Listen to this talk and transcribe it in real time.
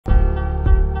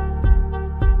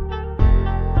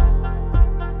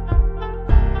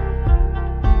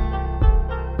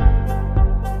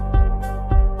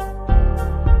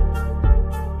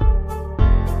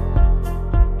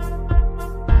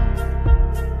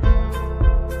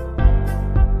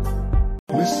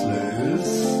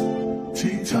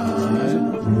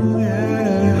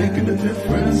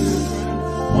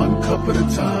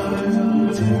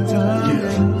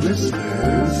This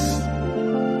is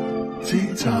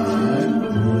tea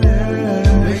time.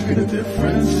 Yeah. Making a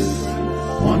difference.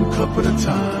 One cup at a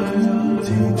time.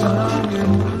 Tea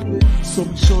time. So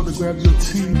be sure to grab your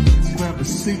tea, grab a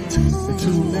seat, and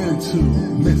tune in to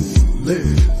Miss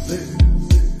Liz.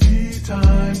 Tea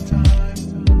time.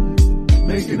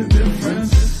 Making a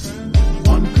difference.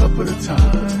 One cup at a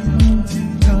time.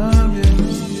 Tea time, yeah.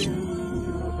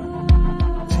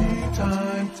 Tea time.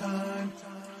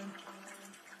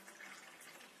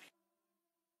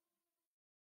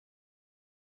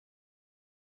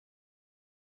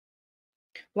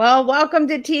 Well, welcome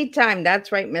to Tea Time.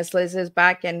 That's right, Miss Liz is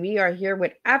back, and we are here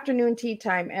with Afternoon Tea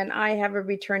Time. And I have a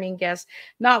returning guest,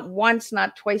 not once,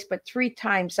 not twice, but 3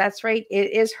 times. That's right.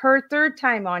 It is her 3rd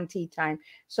time on Tea Time.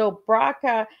 So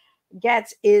Bracha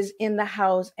Goetz is in the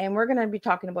house, and we're going to be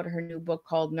talking about her new book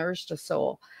called Nourish the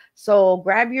Soul. So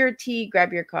grab your tea,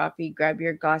 grab your coffee, grab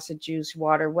your glass of juice,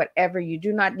 water, whatever. You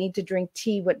do not need to drink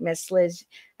tea with Miss Liz,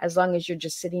 as long as you're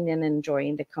just sitting and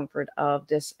enjoying the comfort of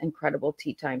this incredible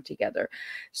tea time together.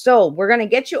 So we're going to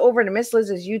get you over to Miss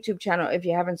Liz's YouTube channel if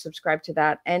you haven't subscribed to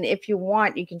that. And if you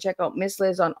want, you can check out Miss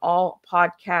Liz on all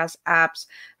podcast apps.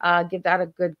 Give that a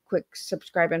good quick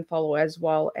subscribe and follow as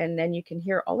well. And then you can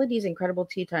hear all of these incredible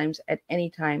tea times at any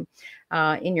time,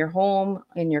 in your home,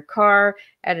 in your car,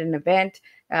 at an event.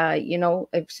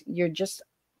 If you're just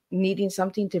needing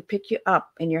something to pick you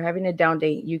up and you're having a down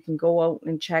day, you can go out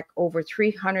and check over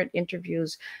 300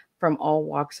 interviews from all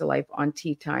walks of life on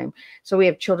Tea Time. So we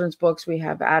have children's books, we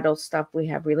have adult stuff, we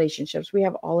have relationships, we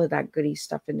have all of that goody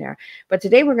stuff in there. But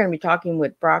today we're going to be talking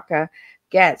with Bracha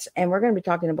Goetz, and we're going to be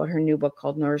talking about her new book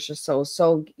called Nourish the Soul.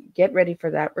 So get ready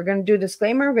for that. We're going to do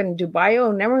disclaimer, we're going to do bio,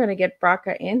 and then we're going to get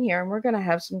Bracha in here, and we're going to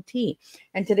have some tea.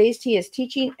 And today's tea is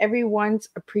teaching everyone's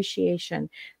appreciation.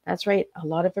 That's right, a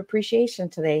lot of appreciation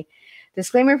today.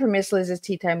 Disclaimer for Miss Liz's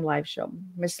Tea Time live show.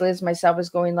 Miss Liz, myself, is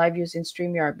going live using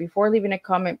StreamYard. Before leaving a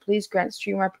comment, please grant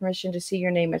StreamYard permission to see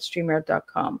your name at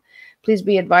StreamYard.com. Please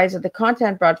be advised that the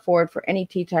content brought forward for any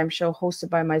Tea Time show hosted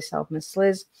by myself, Miss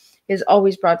Liz, is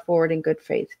always brought forward in good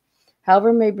faith.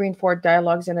 However, may bring forward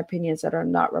dialogues and opinions that are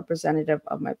not representative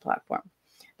of my platform.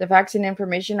 The facts and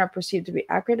information are perceived to be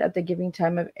accurate at the giving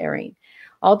time of airing.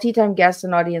 All Tea Time guests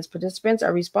and audience participants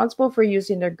are responsible for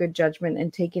using their good judgment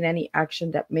and taking any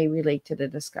action that may relate to the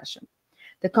discussion.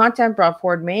 The content brought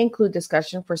forward may include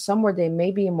discussion for some where they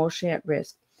may be emotionally at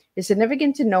risk. It's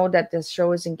significant to know that this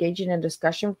show is engaging in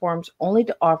discussion forums only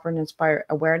to offer and inspire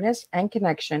awareness and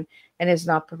connection, and is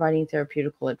not providing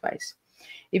therapeutical advice.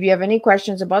 If you have any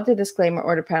questions about the disclaimer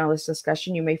or the panelist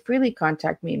discussion, you may freely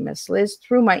contact me, Miss Liz,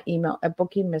 through my email at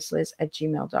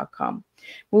bookingmissliz@gmail.com.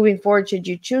 Moving forward, should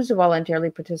you choose to voluntarily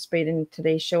participate in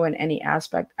today's show in any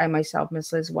aspect, I myself,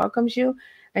 Miss Liz, welcomes you.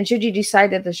 And should you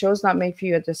decide that the show is not made for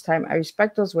you at this time, I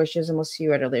respect those wishes and will see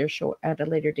you at a later show at a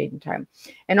later date and time.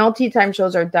 And all Tea Time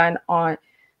shows are done on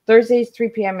Thursdays, 3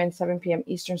 p.m. and 7 p.m.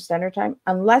 Eastern Standard Time,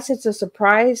 unless it's a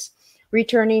surprise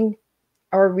returning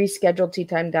or rescheduled tea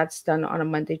time that's done on a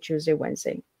Monday, Tuesday,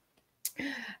 Wednesday.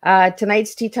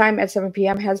 Tonight's tea time at 7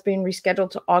 p.m. has been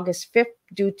rescheduled to August 5th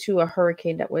due to a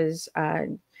hurricane that was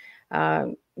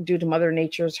due to Mother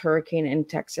Nature's hurricane in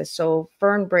Texas. So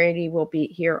Fern Brady will be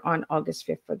here on August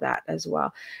 5th for that as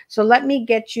well. So let me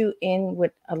get you in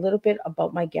with a little bit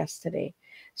about my guest today.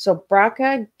 So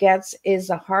Bracha Goetz is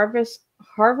a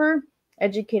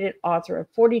Harvard-educated author of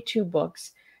 42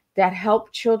 books that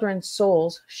help children's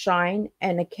souls shine,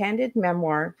 and a candid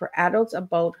memoir for adults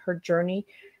about her journey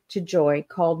to joy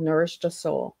called Nourish the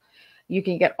Soul. You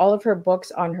can get all of her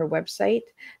books on her website,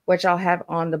 which I'll have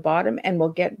on the bottom, and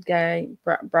we'll get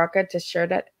Bracha to share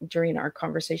that during our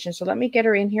conversation. So let me get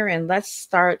her in here, and let's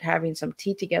start having some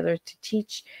tea together to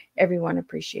teach everyone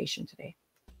appreciation today.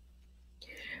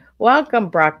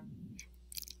 Welcome, Bracha.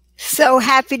 So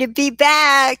happy to be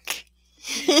back.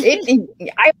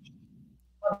 I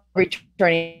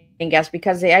returning guests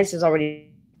because the ice is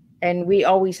already, and we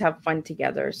always have fun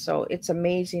together. So it's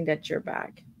amazing that you're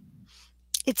back.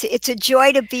 It's a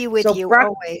joy to be with you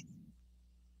always.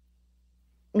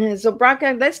 So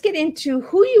Bracha, let's get into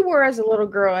who you were as a little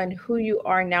girl and who you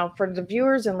are now for the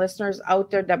viewers and listeners out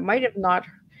there that might have not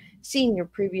seen your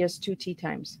previous 2 tea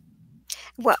times.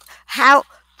 Well, how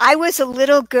I was a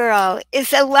little girl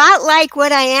is a lot like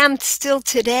what I am still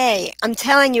today. I'm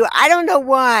telling you, I don't know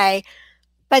why,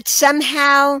 but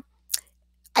somehow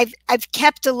I've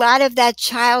kept a lot of that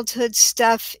childhood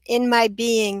stuff in my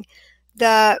being.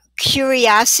 The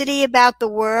curiosity about the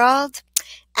world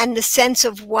and the sense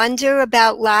of wonder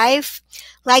about life.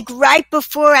 Like right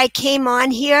before I came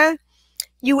on here,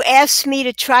 you asked me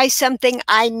to try something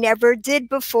I never did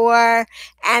before,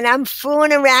 and I'm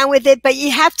fooling around with it. But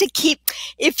you have to keep,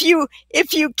 if you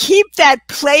keep that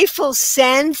playful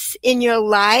sense in your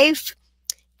life,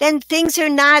 then things are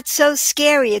not so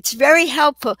scary. It's very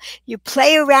helpful. You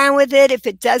play around with it. If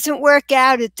it doesn't work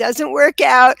out, it doesn't work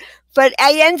out. But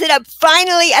I ended up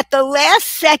finally at the last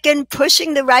second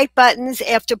pushing the right buttons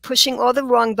after pushing all the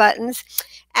wrong buttons.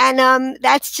 And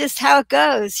that's just how it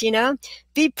goes, you know?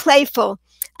 Be playful.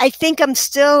 I think I'm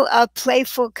still a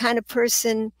playful kind of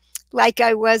person like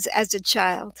I was as a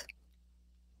child.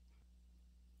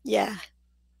 Yeah.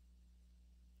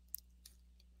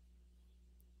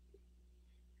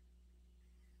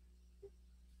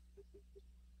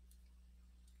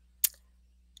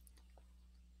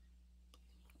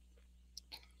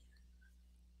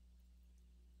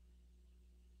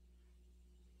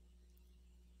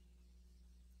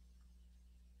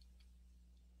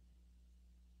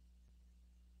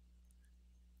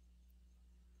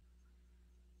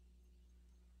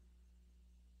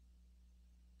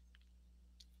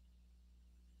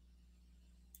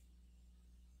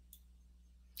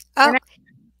 Oh, And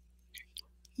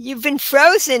you've been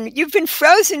frozen. You've been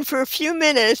frozen for a few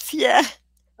minutes. Yeah.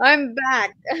 I'm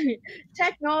back.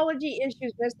 Technology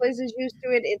issues. Miss Liz is used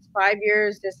to it. It's 5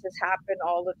 years. This has happened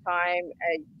all the time.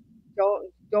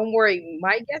 Don't worry.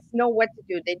 My guests know what to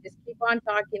do. They just keep on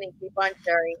talking and keep on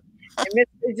sharing. And Miss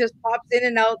Liz just pops in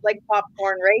and out like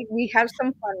popcorn, right? We have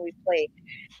some fun. We play.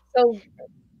 So,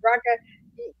 Bracha,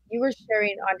 you were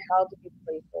sharing on how to be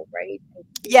playful, right? And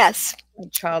keep Yes.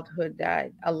 childhood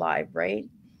alive, right?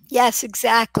 Yes,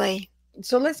 exactly.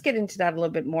 So let's get into that a little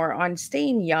bit more on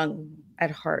staying young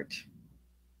at heart.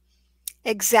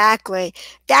 Exactly.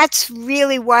 That's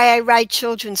really why I write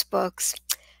children's books.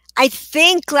 I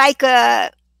think like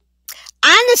a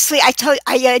honestly,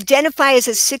 I identify as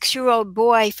a 6-year-old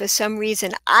boy for some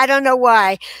reason. I don't know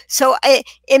why. So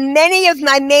in many of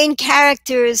my main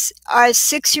characters are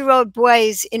 6-year-old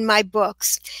boys in my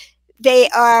books. They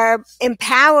are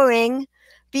empowering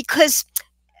because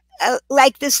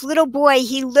like this little boy,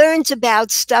 he learns about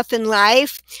stuff in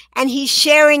life and he's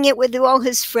sharing it with all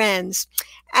his friends.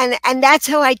 And that's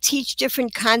how I teach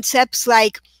different concepts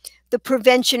like the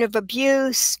prevention of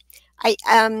abuse.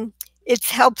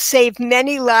 It's helped save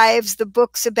many lives, the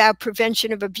books about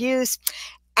prevention of abuse.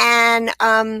 And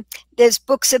there's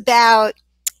books about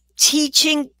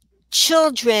teaching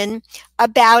children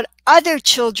about other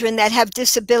children that have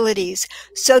disabilities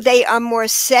so they are more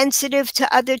sensitive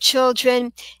to other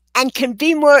children and can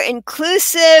be more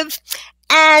inclusive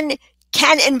and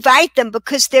can invite them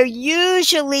because they're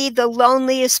usually the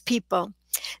loneliest people.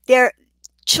 They're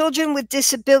children with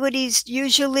disabilities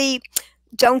usually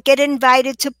don't get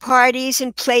invited to parties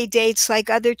and play dates like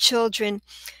other children.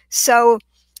 So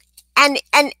and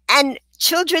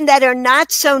children that are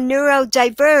not so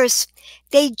neurodiverse,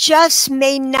 they just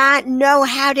may not know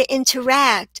how to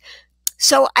interact.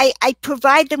 So I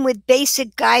provide them with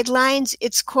basic guidelines.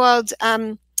 It's called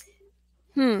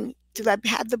do I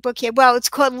have the book here? Well, it's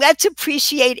called Let's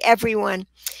Appreciate Everyone.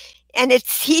 And it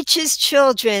teaches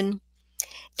children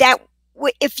that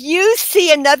if you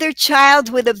see another child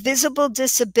with a visible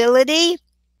disability,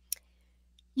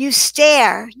 you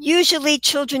stare. Usually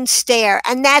children stare,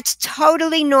 and that's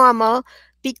totally normal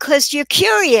because you're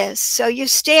curious, so you're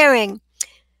staring.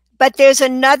 But there's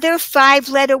another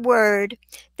 5-letter word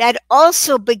that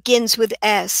also begins with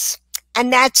S,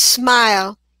 and that's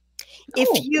smile.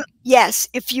 Oh,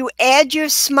 If you add your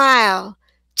smile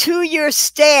to your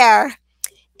stare,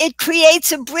 it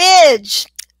creates a bridge.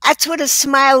 That's what a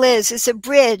smile is. It's a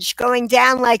bridge going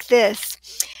down like this.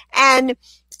 And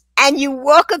you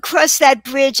walk across that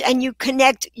bridge and you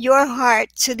connect your heart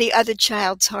to the other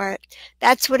child's heart.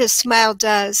 That's what a smile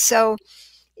does. So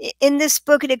in this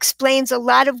book, it explains a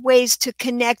lot of ways to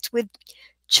connect with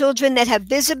children that have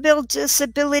visible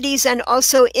disabilities and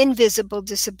also invisible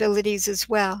disabilities as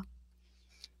well.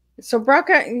 so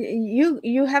Bracha,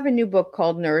 you have a new book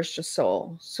called Nourish the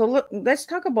Soul. So let's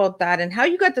talk about that and how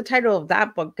you got the title of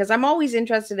that book, because I'm always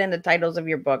interested in the titles of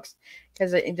your books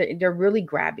because they're really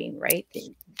grabbing, right?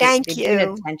 Thank they you. bring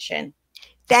attention.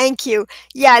 Thank you.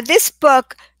 Yeah, this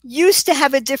book used to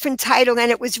have a different title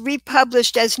and it was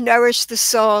republished as Nourish the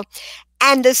Soul.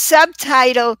 And the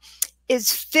subtitle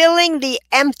is Filling the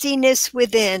Emptiness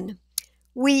Within.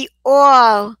 We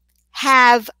all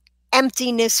have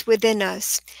emptiness within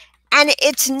us. And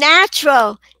it's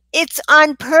natural. It's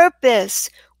on purpose.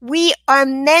 We are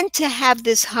meant to have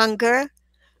this hunger.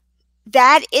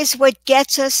 That is what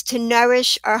gets us to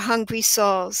nourish our hungry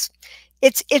souls.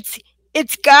 It's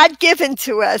God given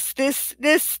to us,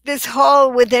 this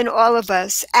hole within all of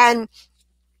us. And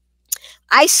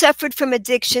I suffered from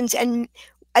addictions, and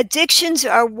addictions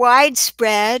are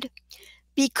widespread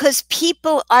because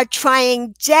people are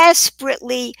trying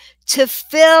desperately to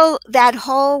fill that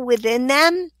hole within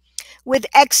them with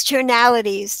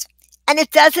externalities. And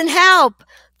it doesn't help.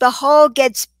 The hole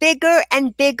gets bigger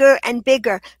and bigger and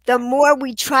bigger. The more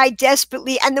we try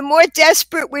desperately, and the more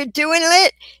desperate we're doing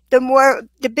it,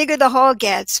 the bigger the hole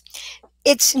gets.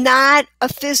 It's not a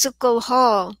physical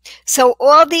hole. So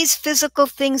all these physical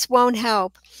things won't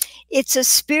help. It's a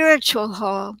spiritual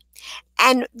hole.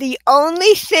 And the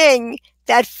only thing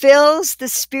that fills the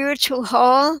spiritual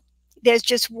hole, there's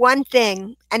just one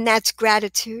thing, and that's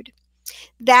gratitude.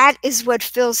 That is what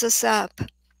fills us up.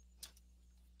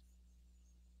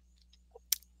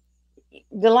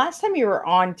 The last time you were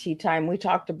on Tea Time, we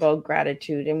talked about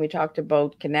gratitude and we talked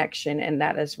about connection and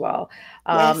that as well.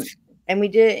 Um, Yes. and we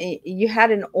did, you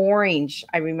had an orange,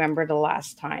 I remember the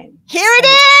last time. Here it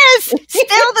is!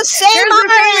 Still the same There's the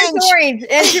famous orange! orange.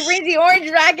 And she brings the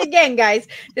orange back again, guys.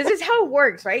 This is how it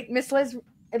works, right? Miss Liz,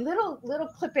 a little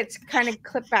clippets kind of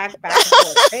clip back and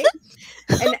forth, right?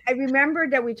 And I remember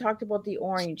that we talked about the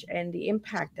orange and the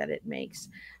impact that it makes.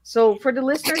 So for the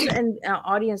listeners and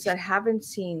audience that haven't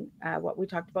seen what we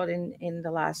talked about in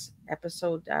the last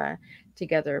episode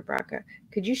together, Bracha,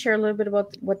 could you share a little bit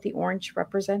about what the orange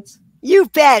represents? You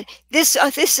bet. This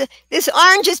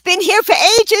orange has been here for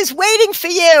ages, waiting for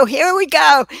you. Here we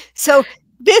go. So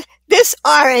this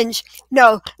orange,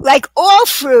 no, like all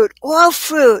fruit,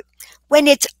 when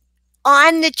it's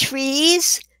on the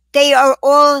trees, they are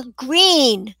all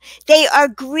green. They are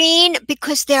green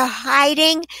because they're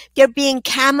hiding. They're being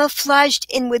camouflaged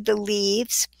in with the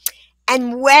leaves.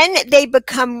 And when they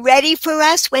become ready for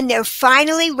us, when they're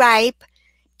finally ripe,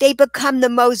 they become the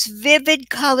most vivid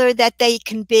color that they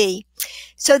can be.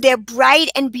 So they're bright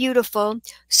and beautiful,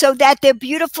 so that they're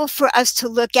beautiful for us to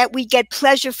look at. We get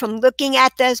pleasure from looking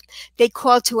at them. They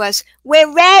call to us,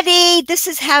 we're ready. This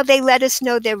is how they let us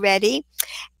know they're ready.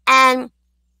 And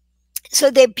so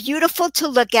they're beautiful to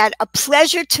look at, a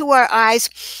pleasure to our eyes,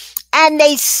 and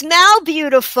they smell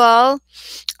beautiful.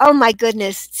 Oh my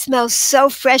goodness, it smells so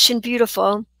fresh and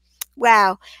beautiful.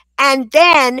 Wow. And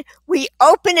then we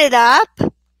open it up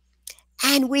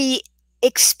and we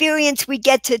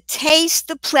get to taste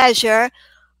the pleasure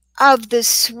of the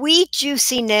sweet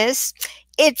juiciness.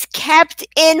 It's kept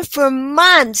in for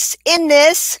months in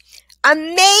this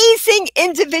amazing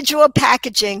individual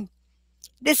packaging.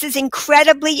 This is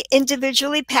incredibly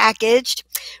individually packaged.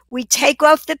 We take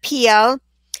off the peel,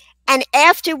 and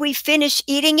after we finish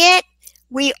eating it,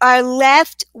 we are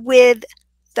left with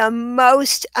the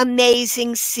most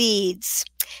amazing seeds.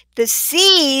 The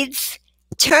seeds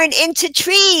turn into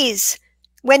trees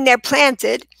when they're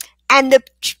planted, and the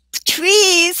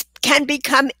trees can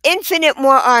become infinite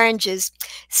more oranges.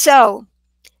 So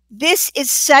this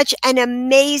is such an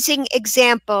amazing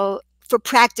example for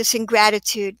practicing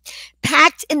gratitude.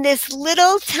 Packed in this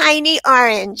little tiny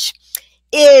orange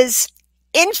is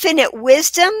infinite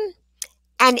wisdom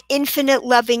and infinite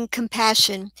loving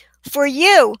compassion for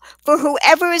you, for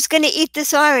whoever is going to eat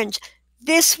this orange.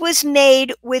 This was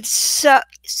made with so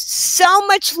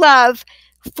much love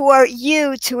for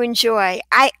you to enjoy.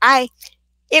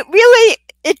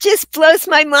 It just blows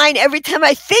my mind every time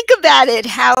I think about it,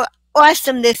 how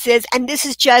awesome this is. And this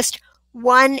is just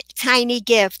one tiny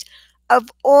gift of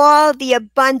all the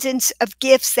abundance of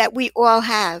gifts that we all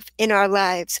have in our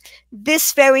lives.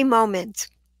 This very moment.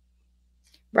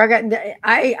 Braga,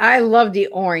 I love the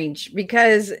orange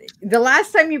because the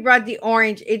last time you brought the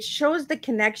orange, it shows the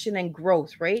connection and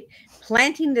growth, right?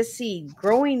 Planting the seed,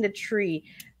 growing the tree,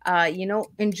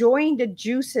 enjoying the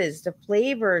juices, the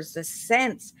flavors, the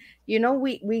scents.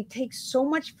 We take so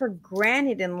much for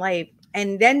granted in life,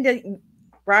 and then the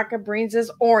Braca brings us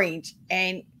orange,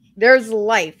 and there's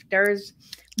life, there's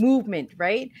movement,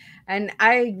 right? And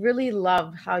I really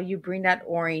love how you bring that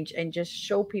orange and just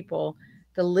show people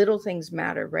the little things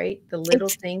matter, right? The little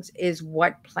things is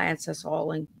what plants us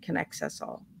all and connects us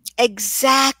all.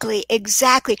 Exactly.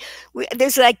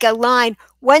 There's like a line.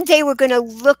 One day we're going to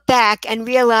look back and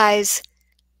realize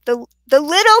the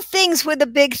little things were the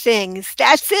big things.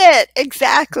 That's it.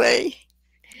 Exactly.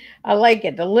 I like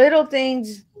it. The little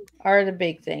things are the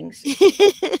big things.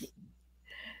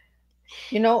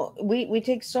 We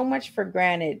take so much for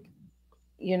granted,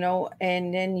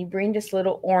 and then you bring this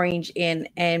little orange in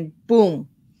and boom,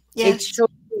 Yes. it shows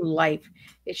you life.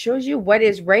 It shows you what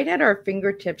is right at our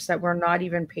fingertips that we're not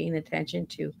even paying attention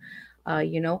to.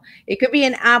 It could be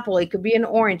an apple, it could be an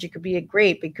orange, it could be a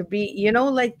grape, it could be,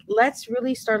 let's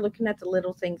really start looking at the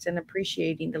little things and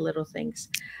appreciating the little things.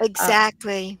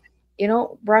 Exactly. You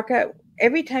know, Bracha,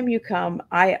 every time you come,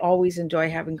 I always enjoy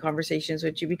having conversations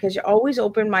with you because you always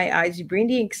open my eyes. You bring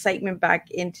the excitement back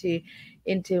into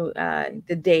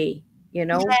the day, you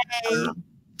know. Yay. Um,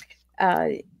 uh,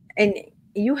 and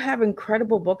you have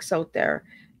incredible books out there.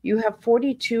 You have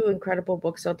 42 incredible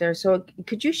books out there. So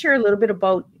could you share a little bit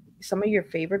about some of your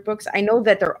favorite books? I know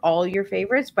that they're all your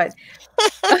favorites, but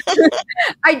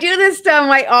I do this to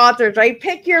my authors. I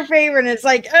pick your favorite, and it's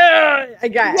like, ugh, I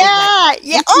got. Yeah,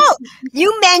 yeah. Oh,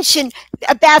 you mentioned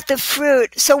about the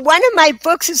fruit. So one of my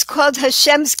books is called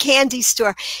Hashem's Candy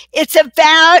Store. It's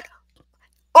about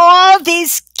all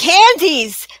these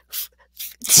candies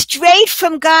straight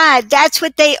from God. That's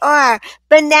what they are.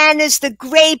 Bananas, the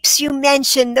grapes you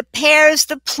mentioned, the pears,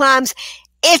 the plums.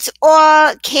 It's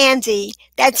all candy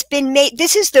that's been made.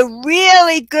 This is the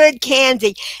really good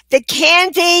candy. The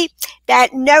candy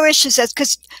that nourishes us.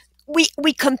 Because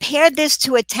we compared this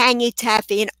to a tangy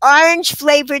taffy, an orange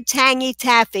flavored tangy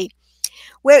taffy,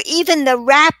 where even the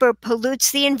wrapper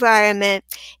pollutes the environment.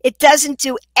 It doesn't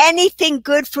do anything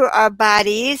good for our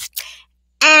bodies.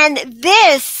 And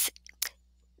this,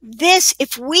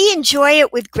 if we enjoy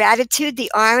it with gratitude,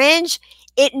 the orange,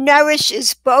 it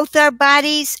nourishes both our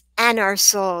bodies and our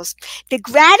souls. The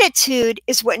gratitude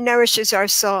is what nourishes our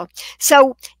soul.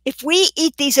 So if we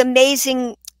eat these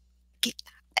amazing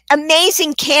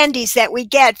candies that we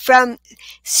get from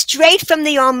straight from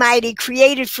the Almighty,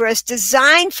 created for us,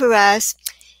 designed for us,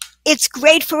 it's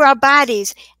great for our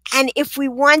bodies. And if we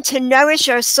want to nourish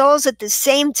our souls at the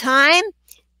same time,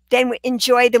 then we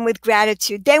enjoy them with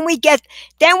gratitude. Then we get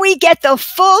the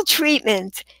full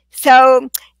treatment. So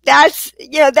that's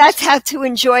how to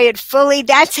enjoy it fully.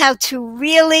 That's how to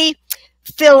really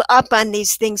fill up on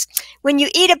these things. When you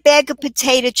eat a bag of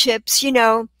potato chips,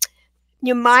 you're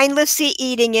mindlessly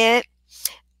eating it.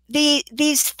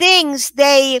 These things,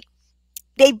 they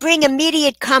bring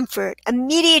immediate comfort,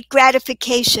 immediate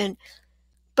gratification,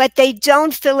 but they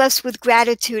don't fill us with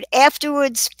gratitude.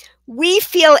 Afterwards, we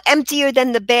feel emptier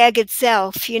than the bag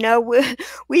itself. So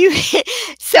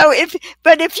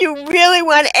if you really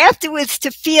want afterwards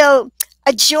to feel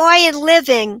a joy in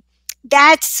living,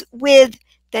 that's with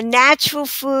the natural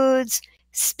foods,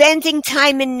 spending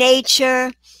time in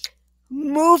nature,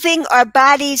 moving our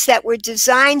bodies that were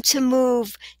designed to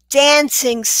move,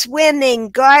 dancing,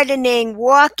 swimming, gardening,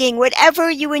 walking, whatever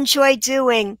you enjoy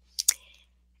doing.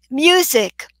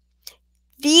 Music.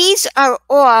 These are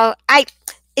all,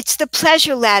 it's the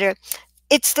pleasure ladder.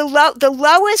 It's the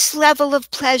lowest level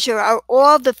of pleasure are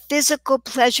all the physical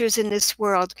pleasures in this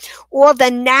world, all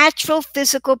the natural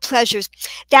physical pleasures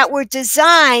that were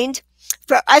designed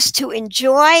for us to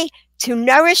enjoy, to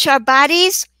nourish our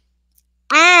bodies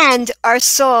and our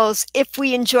souls if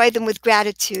we enjoy them with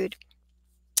gratitude.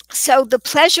 So the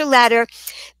pleasure ladder,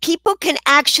 people can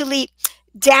actually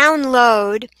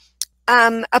download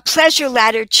a pleasure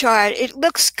ladder chart. It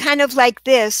looks kind of like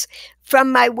this from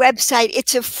my website.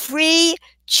 It's a free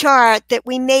chart that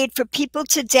we made for people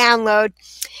to download,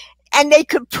 and they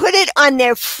could put it on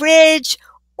their fridge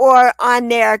or on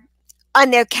their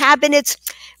cabinets.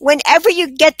 Whenever you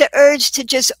get the urge to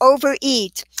just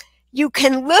overeat, you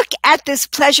can look at this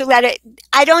pleasure ladder.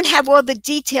 I don't have all the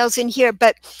details in here,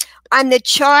 but on the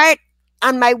chart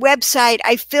on my website,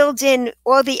 I filled in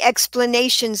all the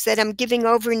explanations that I'm giving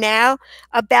over now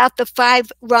about the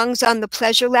 5 rungs on the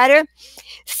pleasure ladder,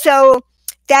 so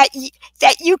that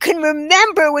you can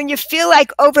remember when you feel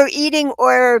like overeating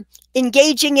or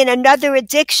engaging in another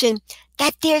addiction,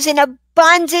 that there's an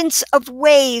abundance of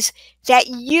ways that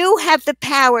you have the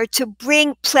power to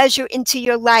bring pleasure into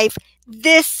your life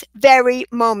this very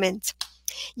moment.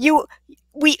 We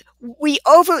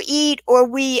overeat or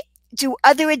we do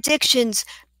other addictions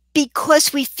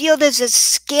because we feel there's a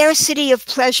scarcity of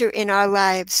pleasure in our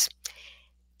lives.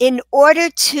 In order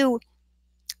to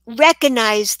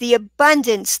recognize the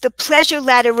abundance, the pleasure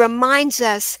ladder reminds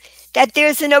us that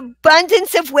there's an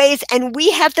abundance of ways, and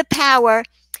we have the power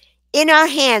in our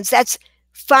hands. That's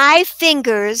 5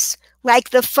 fingers, like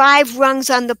the 5 rungs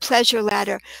on the pleasure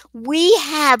ladder. We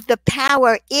have the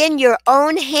power in your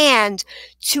own hand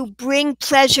to bring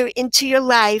pleasure into your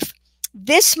life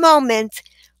this moment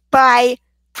by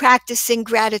practicing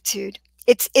gratitude.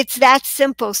 It's that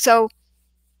simple. So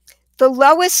the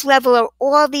lowest level are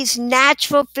all these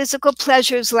natural physical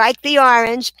pleasures like the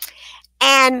orange.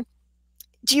 And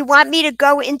do you want me to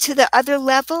go into the other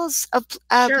levels of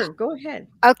Sure, go ahead.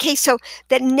 Okay, so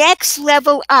the next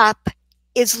level up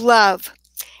is love.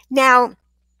 Now,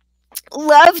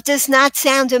 love does not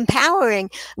sound empowering.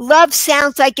 Love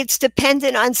sounds like it's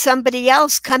dependent on somebody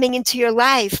else coming into your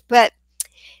life. But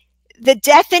the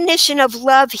definition of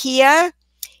love here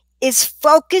is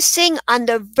focusing on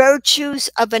the virtues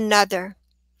of another.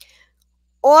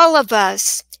 All of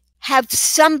us have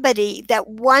somebody that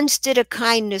once did a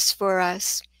kindness for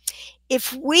us.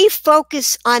 If we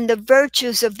focus on the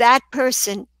virtues of that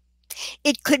person,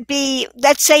 it could be,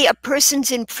 let's say a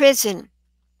person's in prison.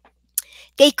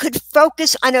 They could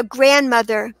focus on a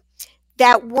grandmother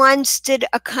that once did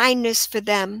a kindness for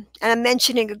them. And I'm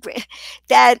mentioning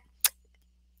that,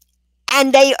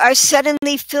 and they are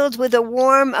suddenly filled with a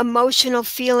warm emotional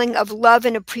feeling of love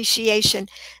and appreciation.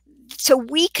 So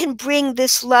we can bring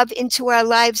this love into our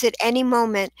lives at any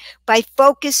moment by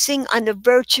focusing on the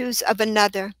virtues of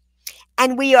another.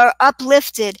 And we are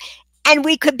uplifted, and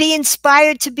we could be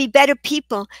inspired to be better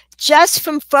people just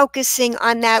from focusing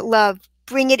on that love.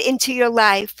 Bring it into your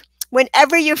life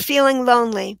whenever you're feeling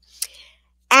lonely.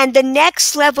 And the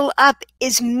next level up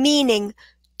is meaning,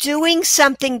 doing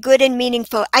something good and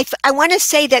meaningful. I want to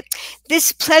say that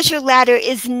this pleasure ladder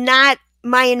is not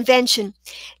my invention.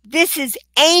 This is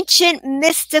ancient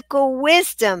mystical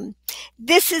wisdom.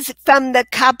 This is from the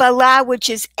Kabbalah, which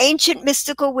is ancient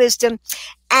mystical wisdom.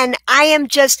 And I am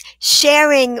just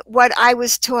sharing what I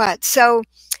was taught. So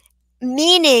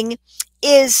meaning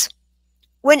is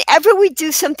whenever we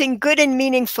do something good and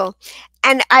meaningful.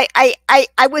 And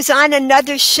I was on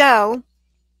another show,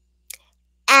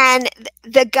 and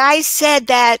the guy said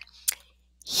that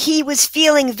he was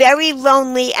feeling very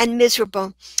lonely and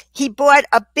miserable. He bought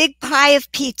a big pie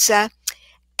of pizza,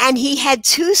 and he had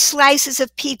 2 slices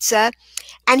of pizza,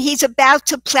 and he's about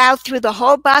to plow through the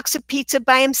whole box of pizza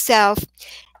by himself.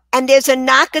 And there's a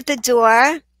knock at the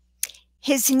door.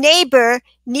 His neighbor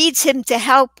needs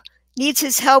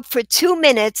his help for 2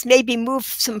 minutes, maybe move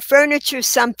some furniture,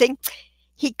 something.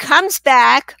 He comes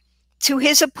back to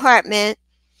his apartment,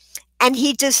 and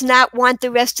he does not want the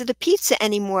rest of the pizza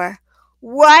anymore.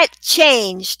 What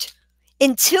changed?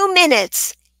 In 2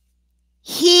 minutes,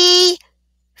 he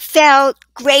felt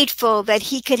grateful that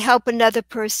he could help another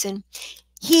person.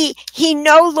 He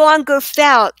no longer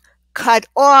felt cut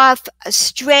off,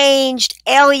 estranged,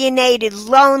 alienated,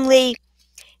 lonely,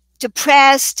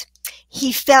 depressed.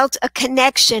 He felt a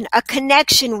connection. A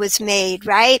connection was made,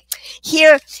 right?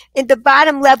 Here in the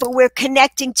bottom level, we're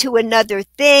connecting to another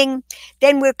thing.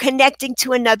 Then we're connecting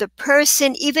to another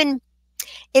person, even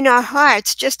in our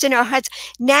hearts, just in our hearts.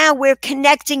 Now we're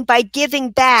connecting by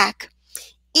giving back.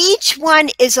 Each one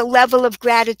is a level of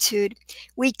gratitude.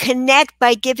 We connect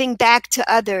by giving back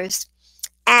to others.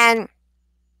 And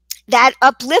that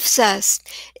uplifts us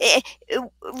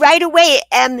right away.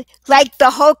 Like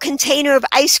the whole container of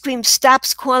ice cream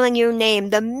stops calling your name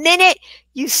the minute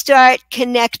you start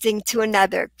connecting to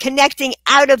another, connecting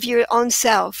out of your own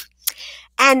self.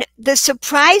 And the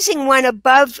surprising one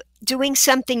above doing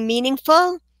something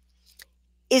meaningful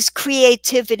is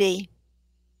creativity.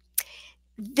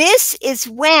 This is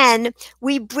when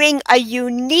we bring a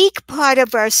unique part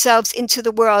of ourselves into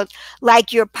the world,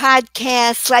 like your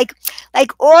podcasts,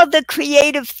 like all the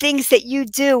creative things that you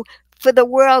do for the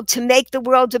world to make the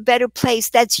world a better place.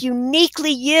 That's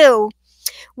uniquely you.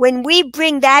 When we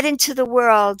bring that into the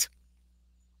world,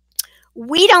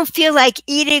 we don't feel like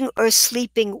eating or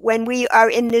sleeping when we are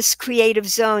in this creative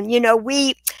zone. You know,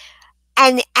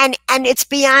 and it's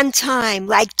beyond time.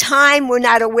 Like time, we're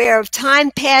not aware of time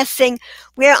passing.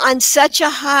 We're on such a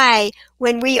high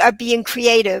when we are being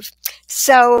creative.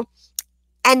 So,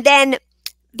 and then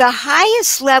the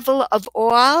highest level of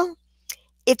all,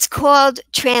 it's called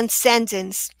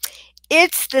transcendence.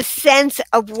 It's the sense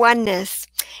of oneness.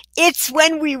 It's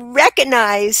when we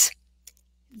recognize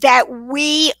that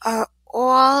we are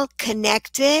all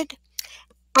connected,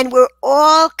 and we're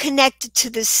all connected to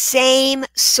the same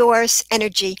source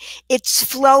energy. It's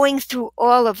flowing through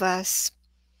all of us.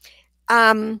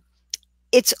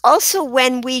 It's also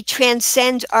when we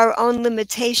transcend our own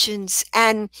limitations,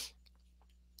 and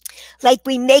like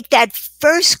we make that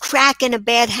first crack in a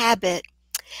bad habit,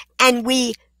 and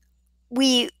we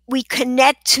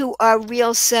connect to our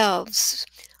real selves,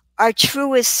 our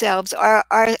truest selves,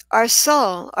 our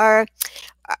soul,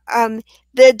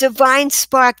 the divine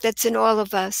spark that's in all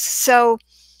of us. So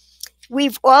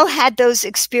we've all had those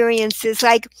experiences,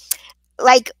 like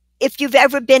if you've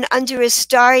ever been under a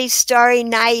starry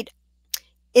night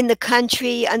in the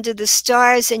country, under the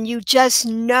stars, and you just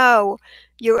know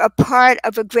you're a part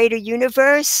of a greater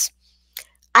universe.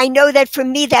 I know that for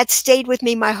me, that stayed with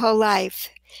me my whole life.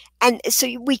 And so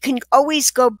we can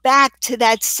always go back to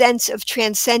that sense of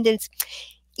transcendence.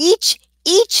 Each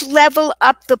level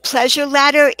up the pleasure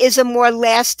ladder is a more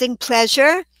lasting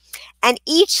pleasure, and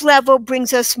each level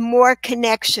brings us more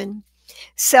connection.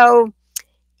 So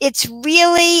it's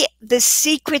really the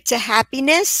secret to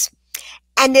happiness.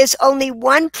 And there's only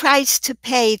one price to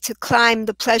pay to climb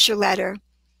the pleasure ladder.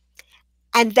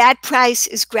 And that price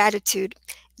is gratitude.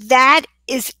 That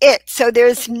is it. So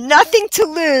there's nothing to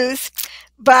lose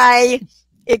by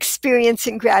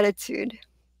experiencing gratitude.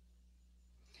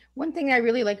 One thing I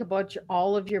really like about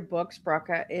all of your books,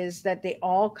 Bracha, is that they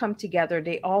all come together.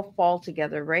 They all fall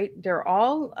together, right? They're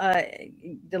all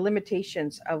the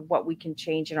limitations of what we can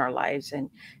change in our lives, and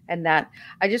that.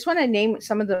 I just want to name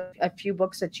some of a few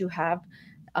books that you have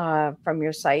from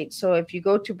your site. So if you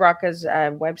go to Bracha's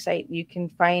website, you can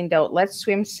find out "Let's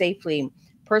Swim Safely,"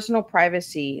 "Personal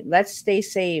Privacy," "Let's Stay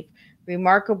Safe,"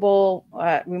 Remarkable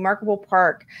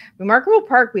Park. Remarkable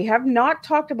Park. We have not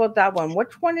talked about that one.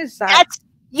 Which one is that?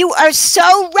 You are so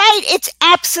right. It's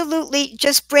absolutely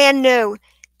just brand new.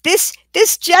 This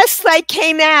just like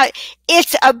came out.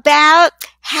 It's about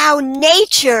how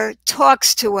nature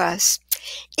talks to us.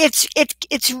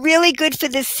 It's really good for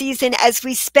this season as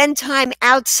we spend time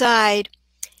outside,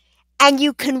 and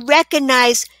you can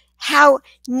recognize how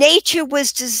nature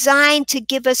was designed to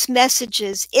give us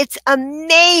messages. It's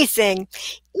amazing.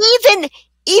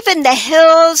 Even the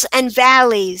hills and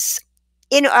valleys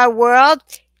in our world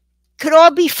could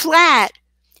all be flat.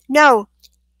 No,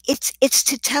 it's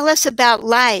to tell us about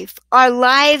life. Our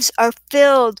lives are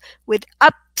filled with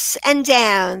ups and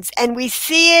downs, and we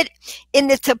see it in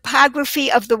the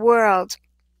topography of the world.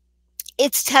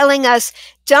 It's telling us,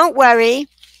 don't worry.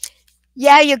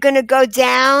 Yeah, you're going to go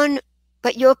down,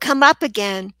 but you'll come up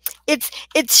again.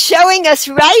 It's showing us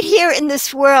right here in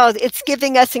this world. It's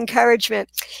giving us encouragement.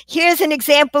 Here's an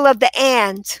example of the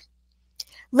ant.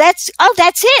 That's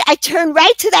it. I turned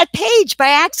right to that page by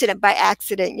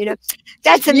accident, you know.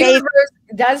 That's amazing. The universe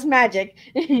does magic.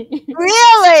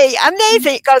 Really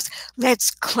amazing. It goes, let's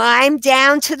climb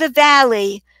down to the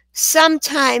valley.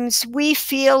 Sometimes we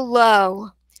feel low,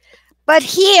 but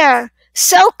here,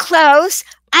 so close,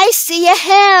 I see a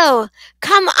hill.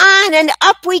 Come on and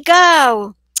up we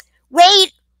go.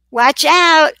 Wait, watch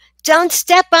out. Don't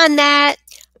step on that.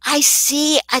 I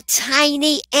see a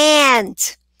tiny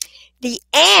ant. The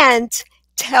ant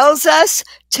tells us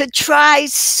to try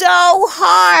so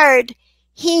hard.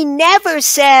 He never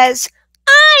says,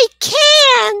 I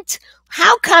can't.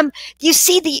 How come? You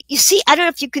see, I don't know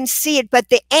if you can see it, but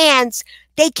the ants,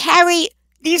 they carry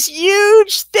these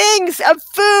huge things of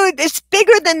food that's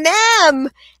bigger than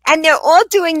them. And they're all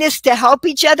doing this to help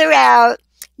each other out.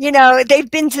 You know,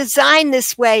 they've been designed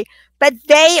this way. But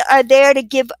they are there to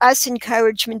give us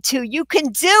encouragement too. You can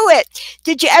do it.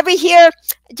 Did you ever hear?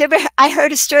 I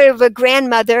heard a story of a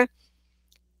grandmother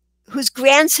whose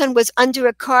grandson was under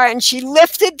a car and she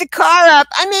lifted the car up.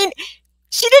 I mean,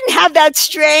 she didn't have that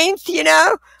strength, you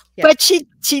know, yeah. But she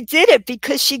did it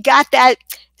because she got that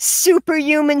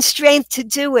superhuman strength to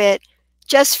do it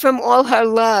just from all her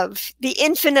love, the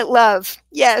infinite love.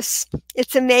 Yes,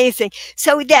 it's amazing.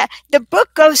 So the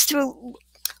book goes through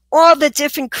all the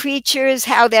different creatures,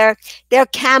 how they're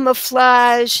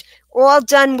camouflage, all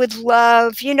done with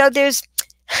love. You know, there's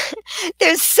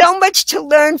so much to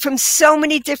learn from so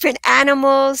many different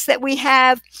animals that we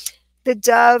have. The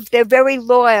dove, they're very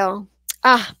loyal.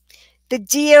 The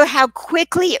deer, how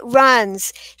quickly it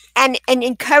runs, and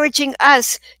encouraging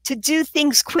us to do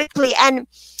things quickly, and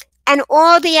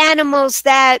all the animals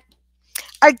that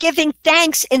are giving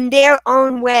thanks in their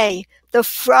own way. The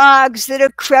frogs that are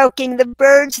croaking, the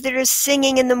birds that are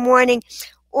singing in the morning,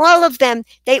 all of them,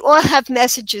 they all have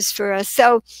messages for us.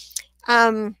 So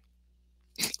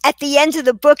at the end of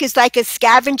the book is like a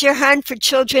scavenger hunt for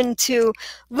children to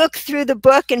look through the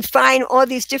book and find all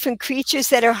these different creatures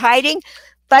that are hiding,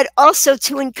 but also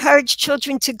to encourage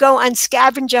children to go on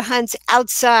scavenger hunts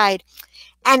outside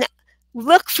and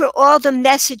look for all the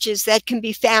messages that can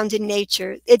be found in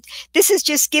nature. This is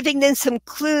just giving them some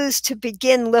clues to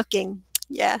begin looking.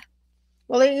 Yeah.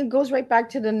 Well, it goes right back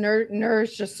to the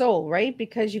nourish the soul, right?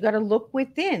 Because you got to look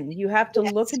within. You have to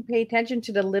look and pay attention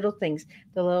to the little things.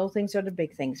 The little things are the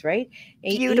big things, right?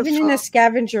 Beautiful. Even in a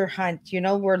scavenger hunt, you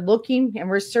know, we're looking and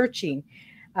we're searching.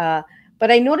 But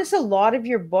I notice a lot of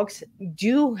your books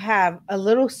do have a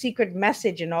little secret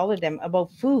message in all of them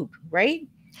about food, right?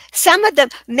 Some of them,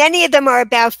 many of them are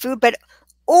about food, but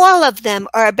all of them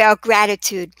are about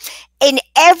gratitude. In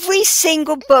every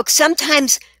single book,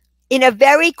 sometimes in a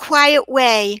very quiet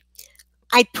way,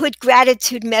 I put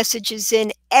gratitude messages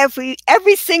in every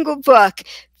single book,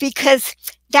 because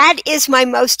that is my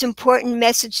most important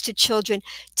message to children,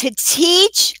 to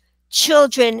teach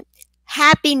children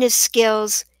happiness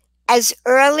skills as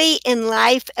early in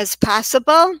life as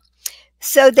possible,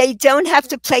 so they don't have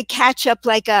to play catch up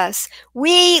like us.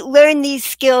 We learn these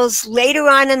skills later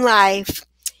on in life.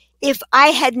 if I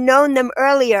had known them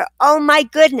earlier, oh my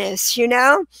goodness,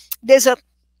 there's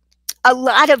a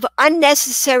lot of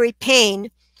unnecessary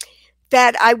pain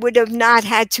that I would have not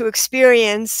had to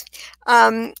experience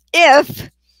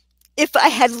if I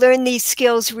had learned these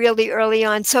skills really early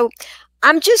on. So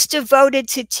I'm just devoted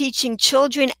to teaching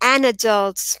children and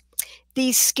adults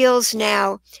these skills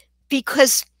now,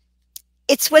 because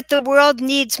it's what the world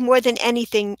needs more than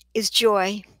anything is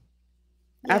joy.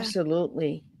 Yeah.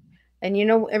 Absolutely. And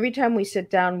every time we sit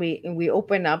down, we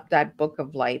open up that book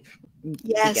of life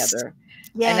Yes. together.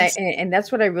 Yes. And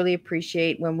that's what I really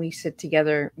appreciate when we sit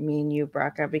together, me and you,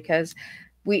 Bracha, because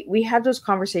we have those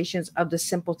conversations of the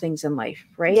simple things in life,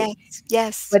 right? Yes.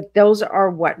 Yes. But those are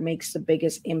what makes the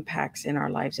biggest impacts in our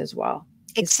lives as well.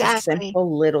 It's the Exactly.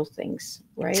 simple little things,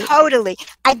 right? Totally.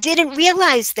 I didn't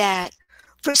realize that.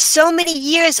 For so many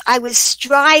years, I was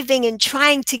striving and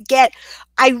trying to get,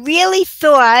 I really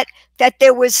thought that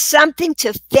there was something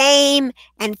to fame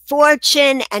and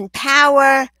fortune and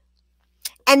power.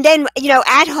 And then,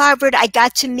 at Harvard, I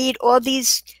got to meet all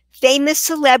these famous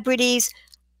celebrities.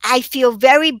 I feel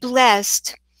very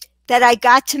blessed that I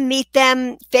got to meet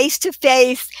them face to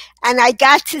face, and I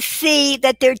got to see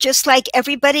that they're just like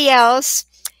everybody else.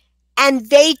 And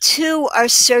they too are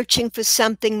searching for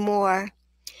something more,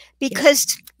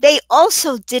 because they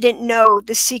also didn't know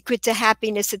the secret to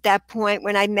happiness at that point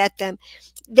when I met them.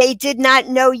 They did not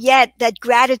know yet that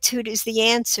gratitude is the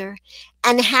answer,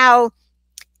 and how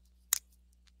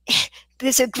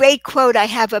there's a great quote I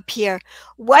have up here.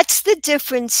 What's the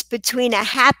difference between a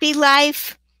happy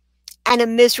life and a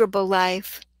miserable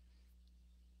life?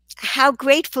 How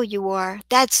grateful you are.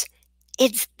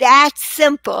 It's that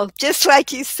simple, just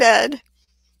like you said.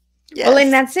 Yes. Well,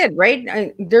 and that's it,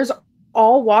 right? There's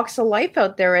all walks of life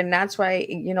out there. And that's why,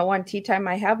 on Tea Time,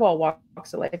 I have all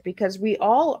walks of life, because we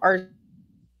all are.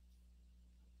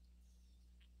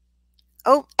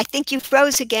 Oh, I think you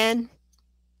froze again.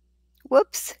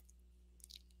 Whoops.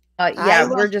 Yeah,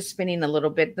 we're just spinning a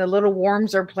little bit. The little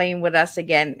worms are playing with us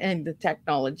again, and the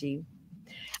technology.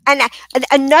 And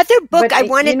another book I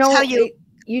want to tell you.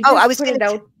 You just I was put it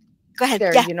out. Go ahead.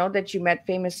 There, Yeah. that you met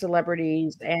famous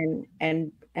celebrities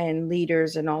and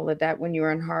leaders and all of that when you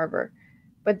were in Harvard.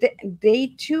 But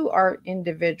they too are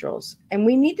individuals, and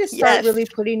we need to start really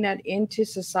putting that into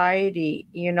society,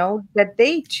 that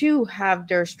they too have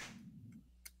their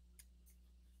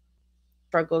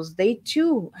struggles. They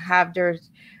too have their,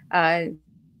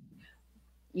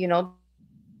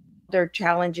 their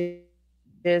challenges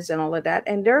and all of that.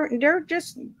 And they're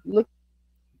just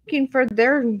looking for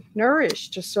their to nourish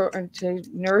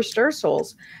their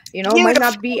souls. It might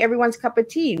not be everyone's cup of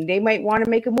tea. They might want to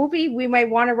make a movie. We might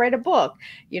want to write a book.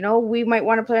 We might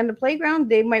want to play on the playground.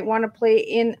 They might want to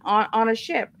play on a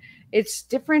ship. It's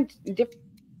different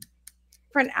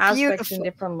aspects Beautiful. in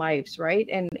different lives, right?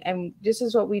 And this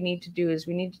is what we need to do, is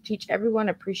we need to teach everyone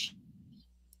appreciate.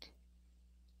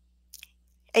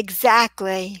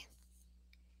 Exactly.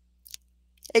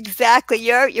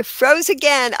 You froze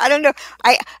again. I don't know.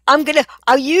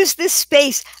 I'll use this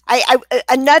space.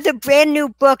 Another brand new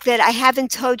book that I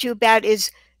haven't told you about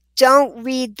is Don't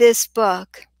Read This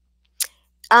Book.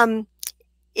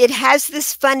 It has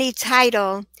this funny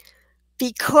title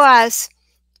because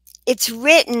it's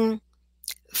written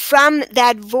from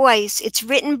that voice. It's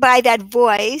written by that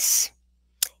voice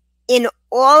in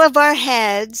all of our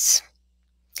heads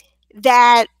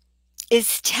that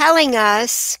is telling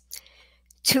us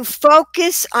to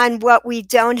focus on what we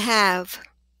don't have,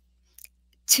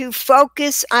 to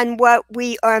focus on what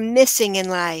we are missing in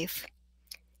life.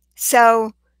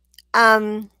 So,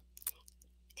 and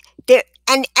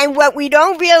what we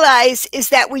don't realize is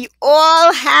that we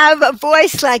all have a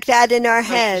voice like that in our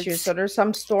heads. So there's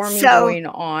some storming going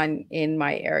on in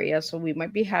my area, so we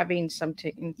might be having some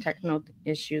technical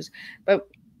issues. But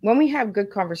when we have good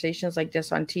conversations like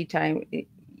this on Tea Time,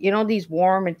 these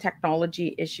warm and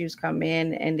technology issues come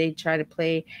in and they try to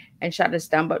play and shut us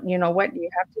down. But you know what? You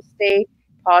have to stay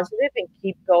positive and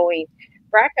keep going.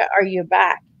 Bracha, are you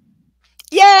back?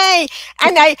 Yay!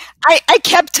 And I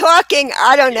kept talking.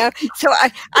 I don't know. So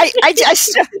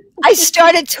I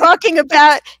started talking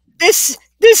about this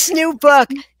new book.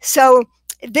 So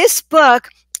this book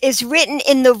is written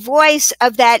in the voice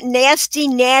of that nasty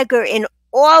nagger in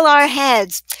all our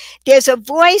heads. There's a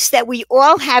voice that we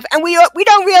all have, and we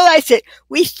don't realize it.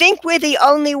 We think we're the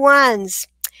only ones,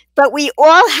 but we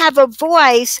all have a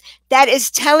voice that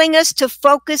is telling us to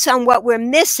focus on what we're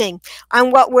missing,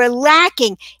 on what we're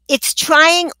lacking. It's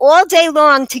trying all day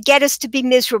long to get us to be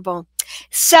miserable.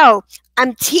 So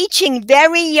I'm teaching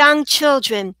very young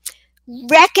children,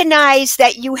 recognize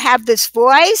that you have this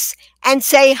voice and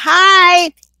say,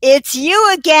 hi, It's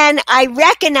you again. I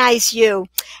recognize you.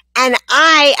 And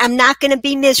I am not going to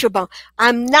be miserable.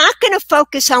 I'm not going to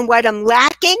focus on what I'm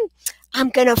lacking. I'm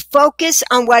going to focus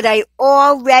on what I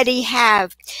already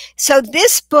have. So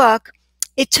this book,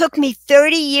 it took me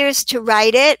 30 years to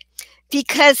write it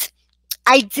because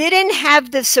I didn't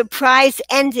have the surprise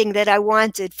ending that I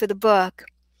wanted for the book.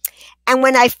 And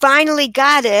when I finally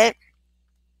got it,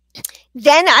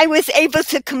 then I was able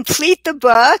to complete the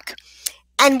book.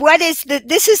 And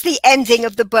this is the ending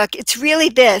of the book. It's really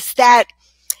this, that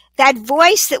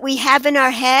voice that we have in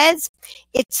our heads,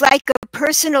 it's like a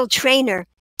personal trainer.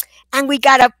 And we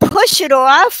got to push it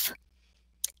off.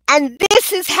 And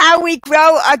this is how we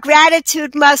grow our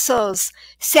gratitude muscles,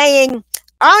 saying,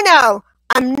 oh no,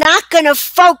 I'm not going to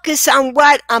focus on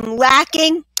what I'm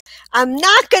lacking. I'm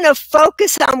not going to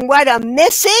focus on what I'm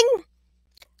missing.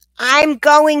 I'm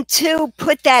going to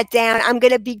put that down. I'm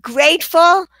going to be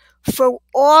grateful for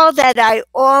all that I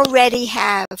already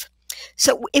have.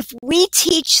 So if we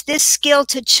teach this skill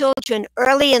to children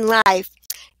early in life,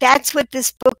 that's what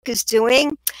this book is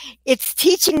doing. It's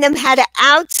teaching them how to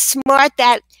outsmart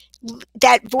that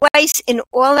voice in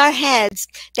all our heads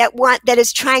that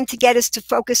is trying to get us to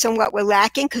focus on what we're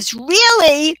lacking. Because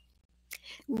really,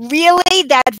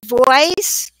 that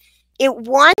voice, it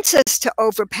wants us to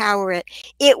overpower it.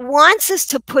 It wants us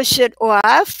to push it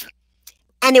off,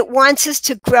 and it wants us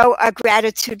to grow our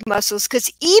gratitude muscles.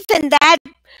 Because even that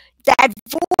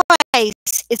voice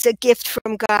is a gift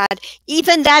from God.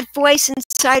 Even that voice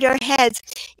inside our heads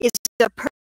is a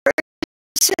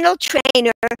personal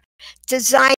trainer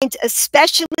designed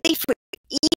especially for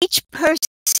each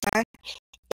person.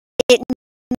 It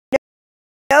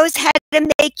knows how to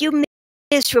make you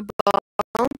miserable,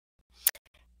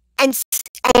 and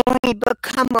we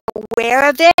become aware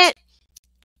of it.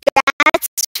 That's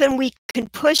when we can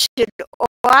push it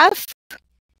off.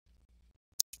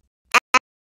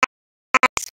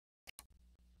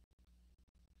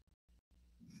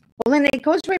 Well, then it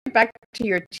goes right back to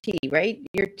your T, right?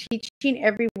 You're teaching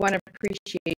everyone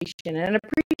appreciation, and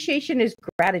appreciation is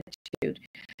gratitude.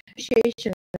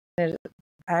 Appreciation is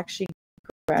actually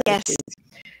gratitude. Yes.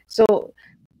 So,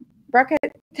 Bracha,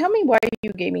 tell me why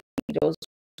you gave me those.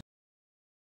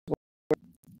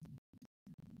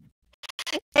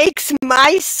 Makes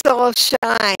my soul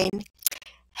shine.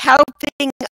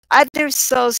 Helping other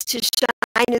souls to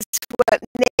shine is what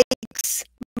makes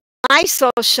my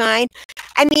soul shine.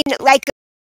 I mean, like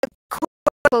a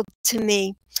coral to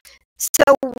me. So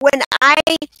when I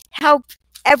help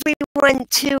everyone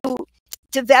to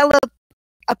develop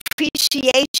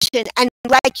appreciation, and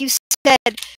like you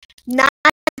said, not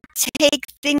take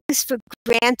things for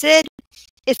granted,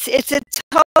 it's a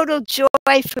total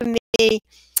joy for me.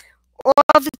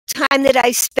 All the time that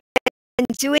I spend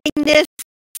doing this,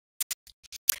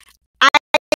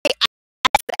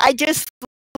 I just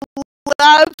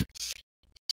love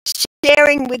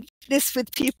sharing this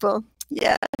with people.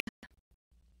 Yeah.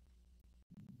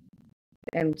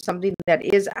 And something that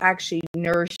is actually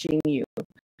nourishing you.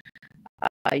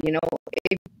 You know,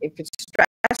 if it's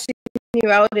stressing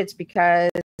you out, it's because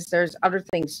there's other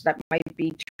things that might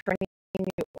be turning you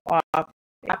off,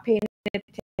 not paying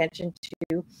attention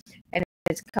to, and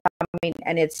it's coming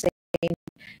and it's saying,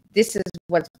 this is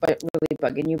what's really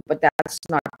bugging you, but that's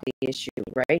not the issue,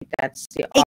 right? That's the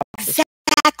opposite.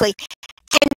 Exactly.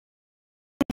 And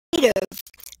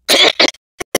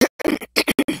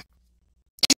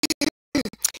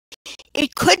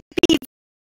it could be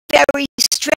very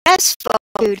stressful.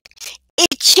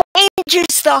 It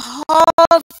changes the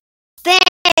whole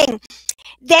thing.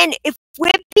 Then if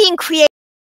we're being creative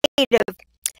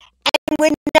and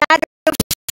we're not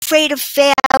afraid of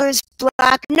failures,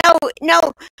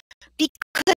 no,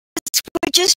 because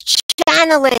we're just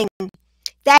channeling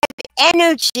that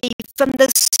energy from the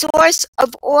source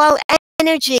of all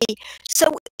energy.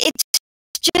 So it's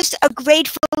just a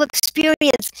grateful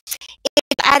experience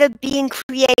out of being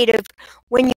creative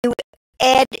when you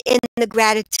add in the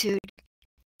gratitude.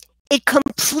 It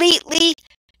completely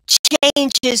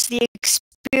changes the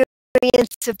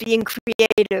experience of being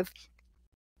creative.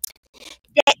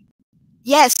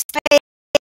 Yes,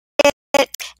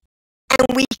 and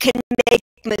we can make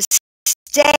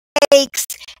mistakes,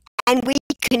 and we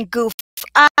can goof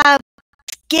up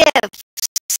gifts,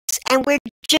 and we're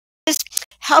just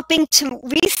helping to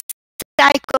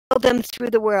recycle them through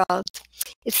the world.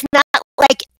 It's not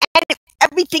like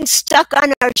everything's stuck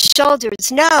on our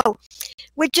shoulders. No,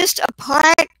 we're just a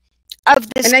part of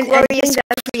this glorious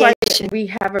creation.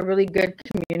 We have a really good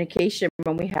communication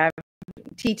when we have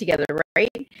tea together, right?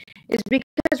 It's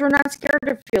because we're not scared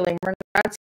of feeling. We're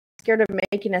not scared of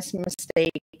making a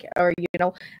mistake, or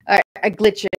a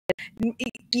glitch.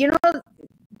 You know,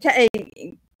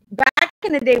 back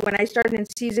in the day when I started in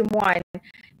season 1,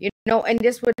 and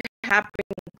this would happen,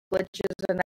 glitches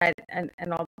and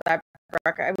all that.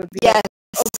 I would be Yes. like,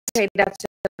 okay, that's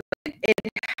it. It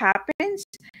happens.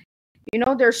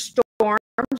 There's storms,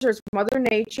 there's Mother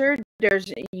Nature,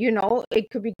 there's, it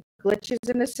could be glitches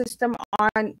in the system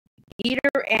on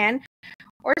either end,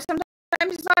 or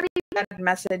sometimes it's not even that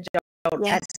message out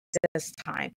Yes. at this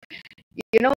time.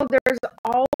 There's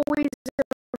always a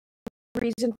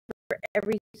reason for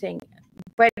everything.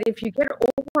 But if you get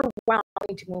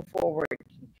overwhelmed to move forward,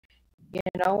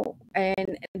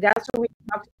 and that's what we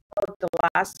talked about the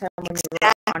last time when we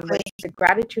were on, was the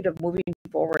gratitude of moving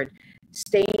forward,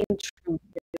 staying true,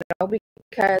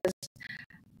 because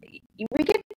we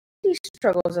get these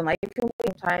struggles in life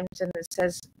sometimes, and it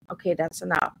says, okay, that's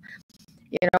enough,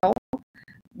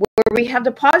 where we have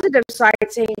the positive side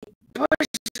saying, push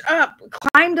up,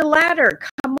 climb the ladder,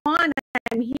 come on,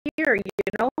 I'm here,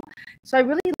 So I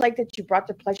really like that you brought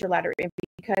the pleasure ladder in,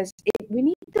 because we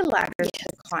need the ladder to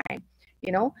climb,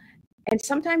 and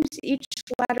sometimes each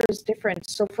ladder is different.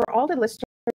 So for all the listeners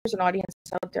and audience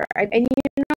out there, and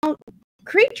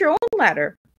create your own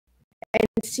ladder and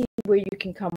see where you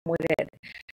can come with it.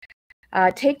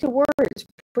 Take the words,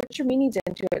 put your meanings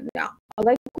into it. Now,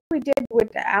 like we did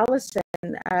with Allison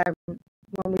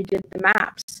when we did the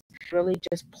maps, really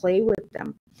just play with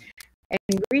them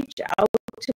and reach out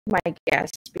to my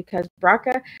guests, because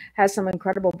Bracha has some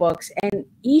incredible books, and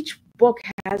each book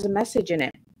has a message in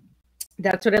it.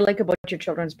 That's what I like about your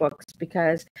children's books,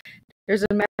 because there's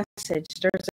a message,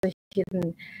 there's a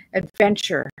hidden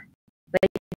adventure,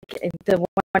 like the one.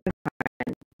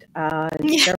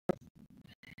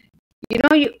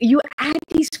 You add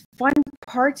these fun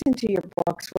parts into your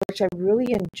books, which I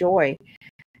really enjoy.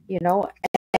 And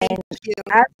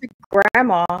as a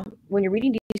grandma, when you're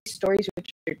reading these stories with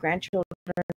your grandchildren,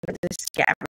 the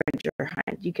scavenger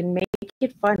hunt, you can make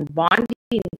it fun,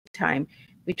 bonding time.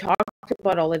 We talked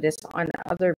about all of this on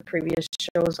other previous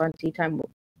shows on Tea Time,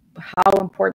 how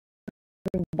important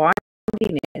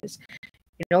bonding is.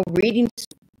 Reading,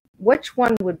 which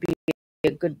one would be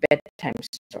a good bedtime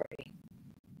story?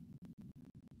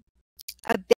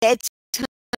 A bedtime.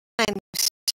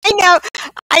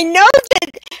 I know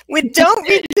that we don't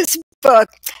read this book.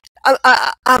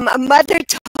 A mother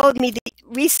told me that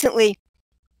recently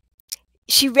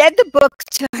she read the book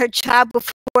to her child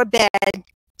before bed.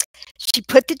 She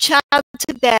put the child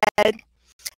to bed,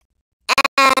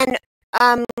 and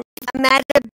I'm out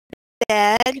of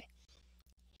bed.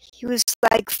 He was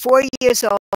like 4 years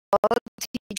old.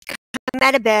 He'd come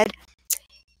out of bed,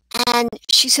 and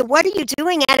she said, "What are you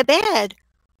doing out of bed?"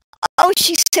 Oh,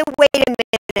 she said, "Wait a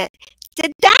minute.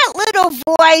 Did that little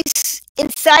voice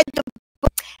inside the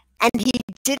book?" And he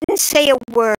didn't say a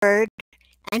word,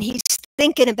 and he's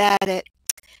thinking about it.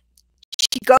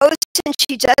 She goes and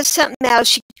she does something else.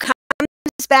 She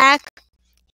comes back.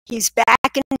 He's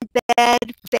back in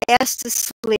bed, fast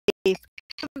asleep.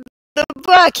 The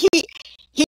book, he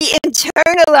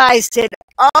internalized it.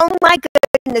 Oh my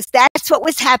goodness, that's what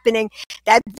was happening.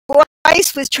 That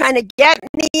voice was trying to get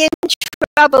me in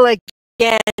trouble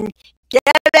again. Get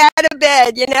out of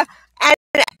bed, And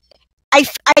I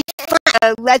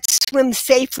find Let's Swim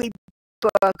Safely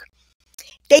book.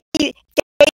 They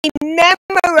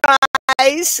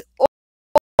memorize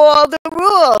all the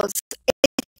rules.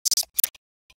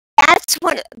 That's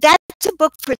a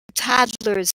book for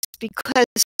toddlers, because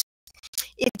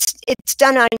it's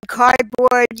done on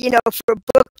cardboard, for a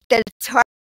book that's hard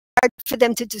for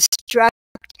them to destruct.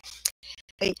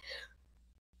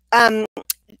 And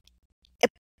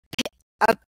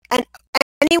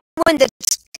anyone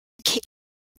that's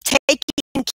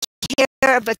taking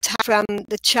care of a child from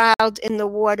the child in the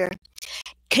water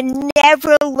can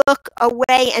never look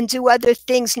away and do other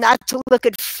things, not to look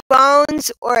at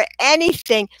phones or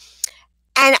anything.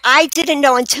 And I didn't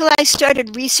know until I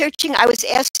started researching. I was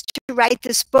asked to write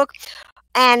this book,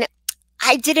 and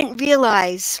I didn't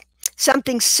realize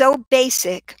something so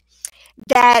basic,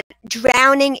 that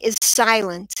drowning is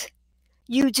silent.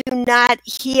 You do not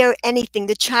hear anything.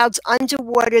 The child's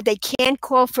underwater. They can't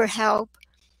call for help.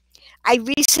 I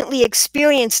recently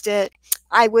experienced it.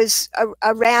 I was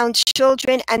around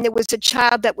children, and there was a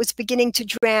child that was beginning to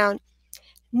drown,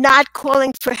 not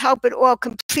calling for help at all,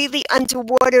 completely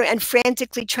underwater and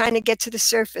frantically trying to get to the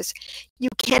surface. You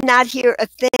cannot hear a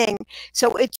thing.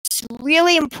 So it's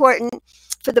really important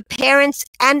for the parents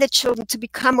and the children to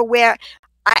become aware.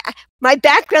 My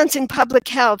background's in public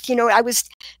health. I was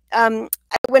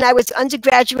when I was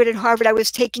undergraduate at Harvard, I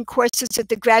was taking courses at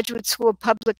the Graduate School of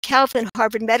Public Health and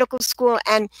Harvard Medical School,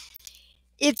 and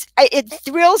it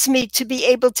thrills me to be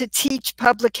able to teach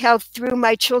public health through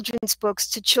my children's books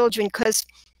to children, because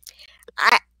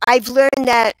I've learned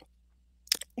that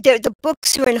the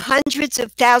books are in hundreds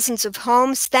of thousands of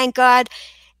homes, thank God,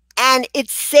 and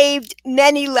it's saved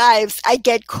many lives. I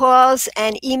get calls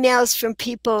and emails from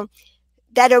people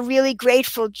that are really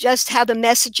grateful just how the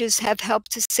messages have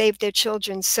helped to save their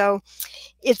children. So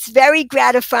it's very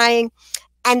gratifying.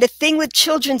 And the thing with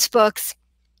children's books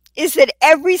is that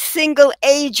every single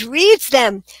age reads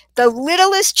them. The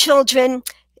littlest children,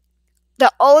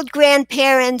 the old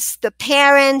grandparents, the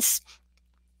parents,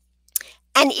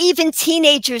 and even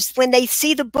teenagers, when they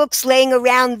see the books laying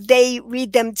around, they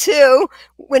read them too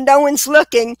when no one's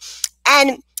looking.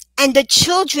 And the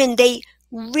children, they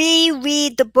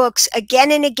reread the books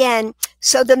again and again,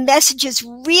 so the messages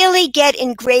really get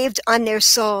engraved on their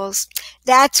souls.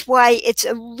 That's why it's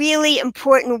a really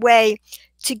important way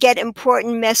to get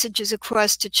important messages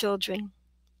across to children.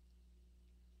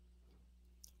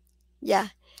 Yeah.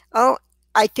 Oh,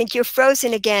 I think you're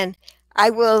frozen again.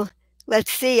 I will,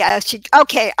 let's see.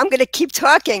 Okay, I'm going to keep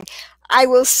talking. I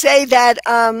will say that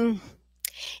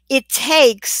it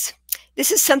takes,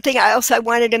 this is something else I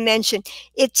wanted to mention.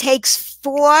 It takes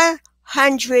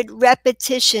 400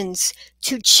 repetitions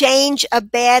to change a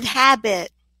bad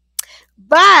habit.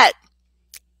 But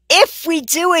if we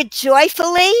do it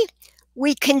joyfully,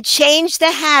 we can change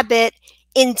the habit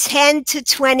in 10 to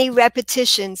 20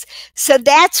 repetitions. So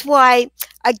that's why,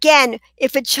 again,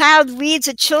 if a child reads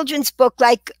a children's book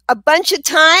like a bunch of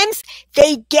times,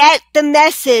 they get the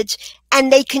message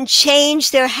and they can change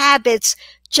their habits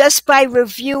just by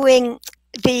reviewing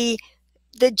the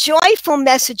joyful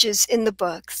messages in the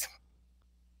books.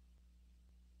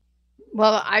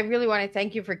 Well, I really want to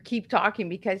thank you for keep talking,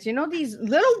 because you know these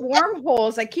little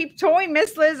wormholes I keep throwing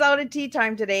Miss Liz out at tea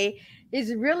time today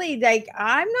is really like,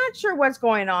 I'm not sure what's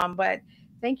going on, but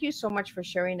thank you so much for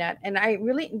sharing that. And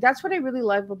that's what I really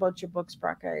love about your books,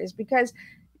 Bracha, is because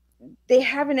they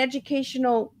have an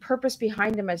educational purpose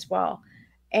behind them as well.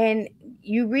 And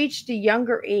you reach the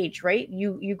younger age, right?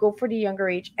 You go for the younger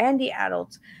age and the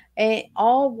adults, and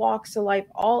all walks of life,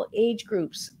 all age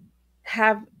groups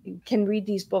can read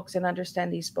these books and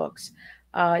understand these books.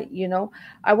 You know,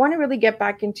 I want to really get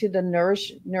back into the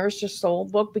Nourish Your Soul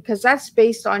book, because that's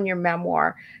based on your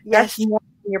memoir. Yes. That's more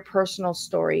your personal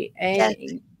story. And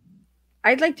yes.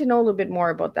 I'd like to know a little bit more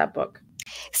about that book.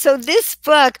 So this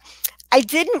book, I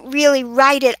didn't really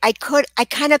write it. I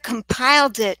kind of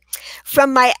compiled it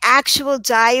from my actual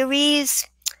diaries.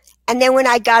 And then when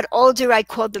I got older, I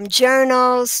called them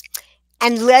journals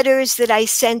and letters that I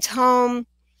sent home.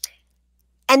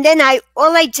 And then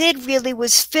all I did really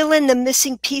was fill in the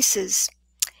missing pieces.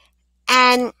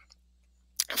 And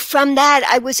from that,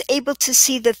 I was able to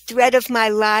see the thread of my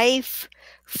life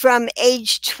from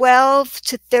age 12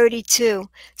 to 32.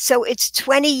 So it's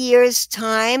 20 years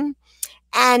time.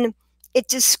 And it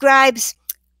describes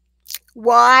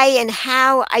why and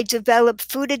how I developed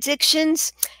food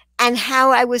addictions and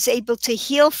how I was able to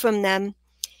heal from them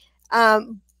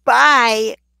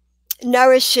by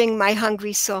nourishing my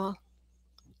hungry soul.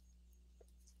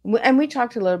 And we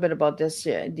talked a little bit about this,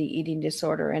 the eating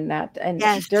disorder and that. And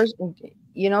yes.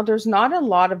 there's not a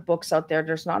lot of books out there.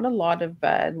 There's not a lot of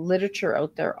literature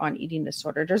out there on eating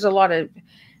disorder. There's a lot of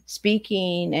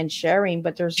speaking and sharing,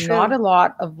 but there's True. not a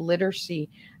lot of literacy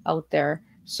out there.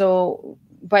 So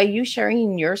by you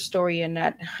sharing your story in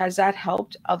that, has that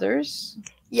helped others?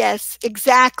 Yes,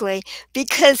 exactly.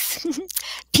 Because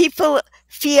people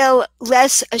feel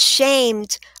less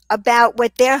ashamed about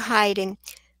what they're hiding.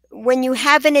 When you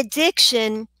have an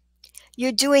addiction,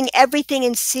 you're doing everything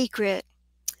in secret.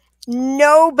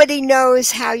 Nobody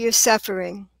knows how you're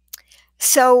suffering.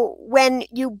 So when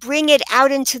you bring it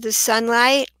out into the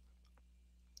sunlight,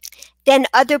 then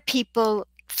other people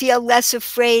feel less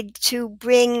afraid to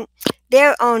bring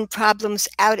their own problems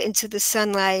out into the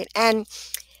sunlight. And,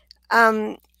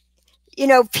 you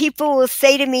know, people will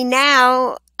say to me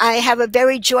now, I have a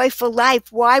very joyful life.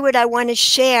 Why would I want to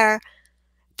share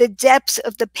the depths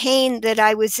of the pain that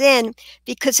I was in?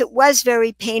 Because it was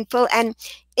very painful. And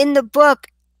in the book,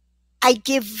 I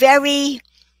give very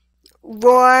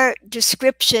raw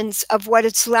descriptions of what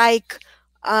it's like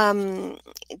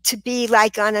to be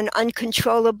like on an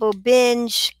uncontrollable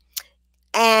binge.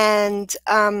 And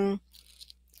then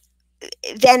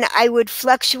I would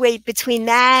fluctuate between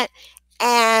that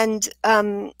and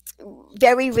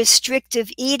very restrictive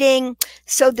eating.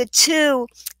 So the two,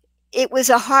 it was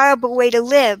a horrible way to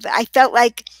live. I felt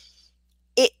like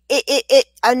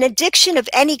an addiction of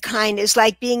any kind is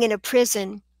like being in a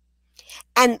prison,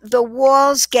 and the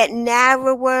walls get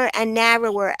narrower and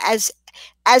narrower as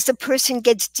the person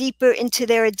gets deeper into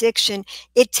their addiction.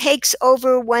 It takes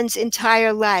over one's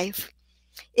entire life.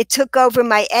 It took over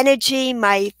my energy,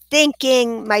 my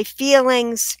thinking, my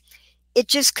feelings. It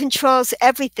just controls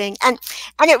everything. And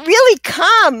it really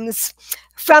comes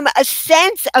from a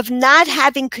sense of not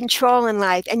having control in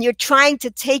life, and you're trying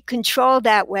to take control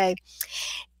that way.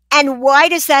 And why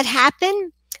does that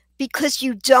happen? Because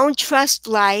you don't trust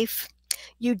life.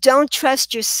 You don't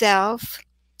trust yourself.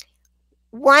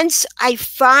 Once I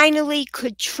finally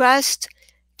could trust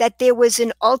that there was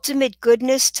an ultimate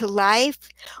goodness to life,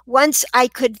 once I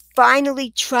could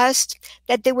finally trust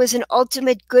that there was an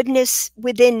ultimate goodness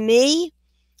within me,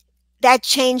 that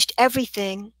changed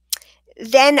everything.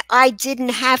 Then I didn't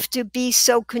have to be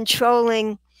so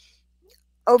controlling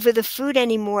over the food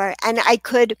anymore. And I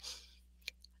could,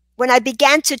 when I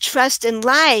began to trust in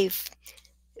life,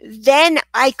 then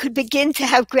I could begin to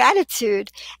have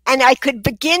gratitude, and I could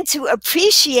begin to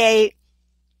appreciate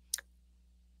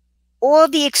all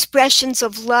the expressions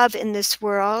of love in this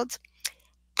world.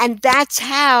 And that's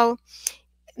how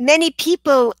many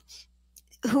people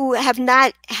who have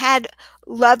not had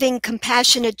loving,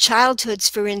 compassionate childhoods,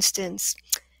 for instance,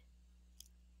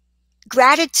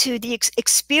 gratitude,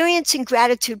 experiencing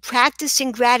gratitude,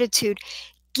 practicing gratitude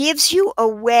gives you a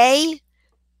way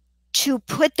to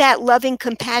put that loving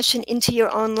compassion into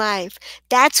your own life.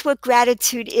 That's what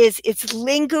gratitude is. It's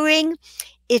lingering,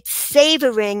 it's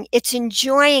savoring, it's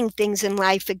enjoying things in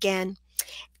life again.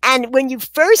 And when you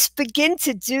first begin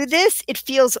to do this, it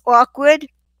feels awkward.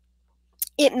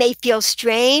 It may feel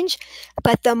strange,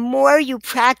 but the more you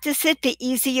practice it, the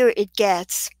easier it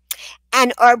gets.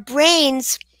 And our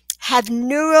brains have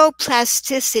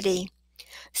neuroplasticity.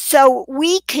 So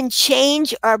we can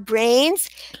change our brains,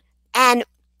 and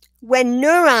when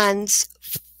neurons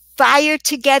fire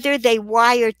together, they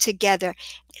wire together.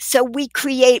 So we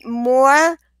create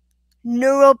more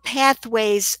neural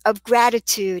pathways of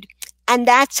gratitude. And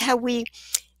that's how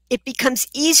it becomes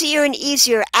easier and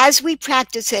easier as we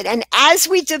practice it. And as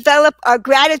we develop our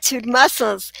gratitude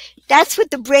muscles, that's what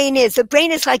the brain is. The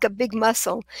brain is like a big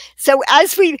muscle. So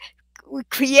as we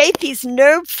create these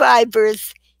nerve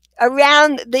fibers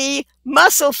around the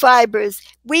muscle fibers,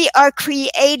 we are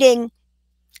creating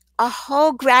a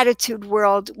whole gratitude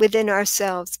world within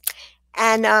ourselves.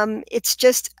 And it's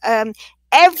just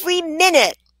every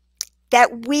minute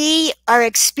that we are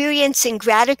experiencing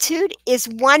gratitude is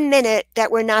 1 minute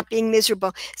that we're not being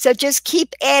miserable. So just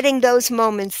keep adding those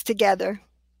moments together.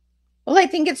 Well, I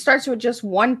think it starts with just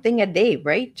one thing a day,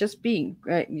 right? Just being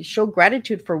show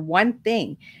gratitude for one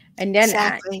thing, and then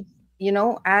Exactly.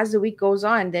 as the week goes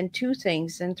on, then two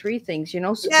things and three things,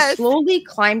 Yes. slowly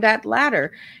climb that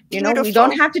ladder. We don't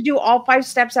Beautiful. have to do all 5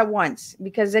 steps at once,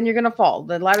 because then you're going to fall.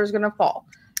 The ladder's going to fall.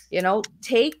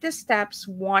 Take the steps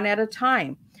one at a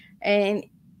time. And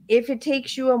if it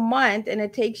takes you a month and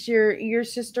it takes your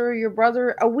sister or your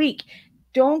brother a week,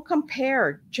 don't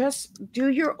compare. Just do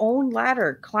your own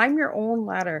ladder, climb your own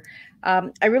ladder.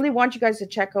 I really want you guys to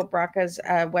check out Bracha's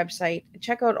website,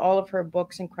 check out all of her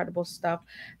books, incredible stuff.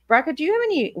 Bracha, do you have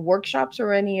any workshops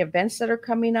or any events that are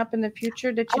coming up in the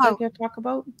future that you'd like Oh, to talk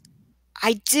about?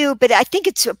 I do, but I think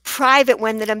it's a private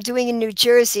one that I'm doing in New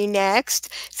Jersey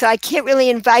next. So I can't really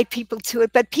invite people to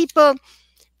it, but people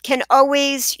can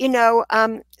always,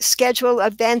 schedule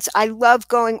events. I love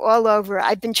going all over.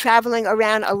 I've been traveling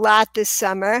around a lot this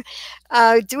summer,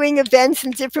 doing events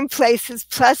in different places,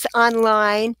 plus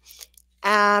online.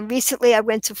 Recently, I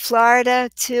went to Florida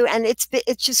too, and it's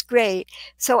just great.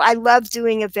 So I love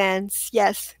doing events.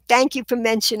 Yes, thank you for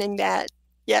mentioning that.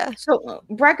 Yeah. So,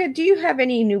 Bracha, do you have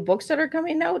any new books that are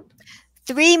coming out?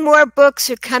 3 more books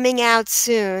are coming out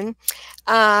soon.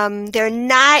 They're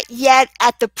not yet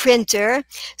at the printer,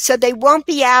 so they won't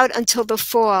be out until the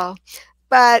fall.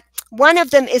 But one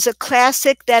of them is a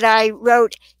classic that I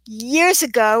wrote years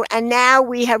ago, and now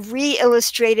we have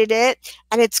re-illustrated it,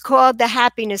 and it's called The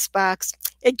Happiness Box.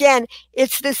 Again,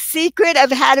 it's the secret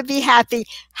of how to be happy,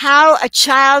 how a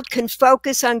child can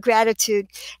focus on gratitude.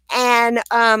 And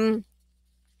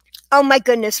oh my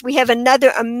goodness, we have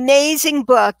another amazing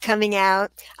book coming out.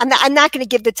 I'm not going to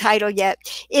give the title yet.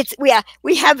 We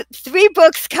have 3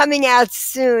 books coming out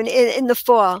soon in the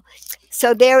fall.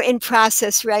 So they're in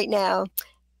process right now.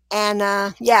 And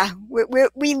yeah,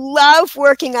 we love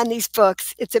working on these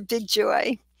books. It's a big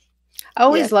joy. I Yeah.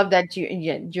 always love that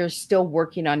you're still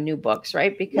working on new books,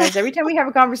 right? Because every time we have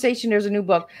a conversation, there's a new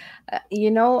book,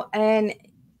 and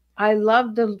I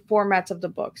love the formats of the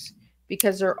books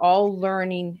because they're all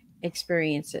learning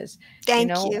experiences, Thank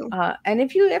you. and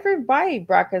if you ever buy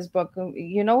Braca's book,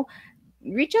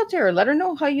 reach out to her, let her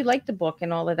know how you like the book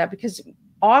and all of that, because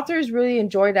authors really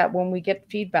enjoy that when we get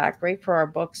feedback, right, for our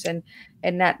books, and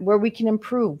that where we can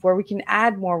improve, where we can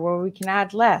add more, where we can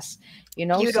add less.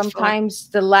 Beautiful. Sometimes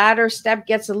the ladder step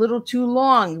gets a little too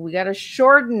long. We got to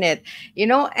shorten it,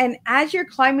 and as you're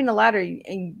climbing the ladder,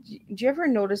 and do you ever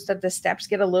notice that the steps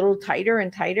get a little tighter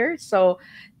and tighter? So,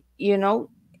 you know,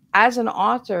 as an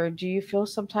author, do you feel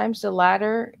sometimes the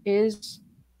ladder is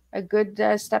a good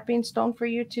stepping stone for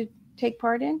you to take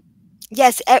part in?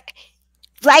 Yes,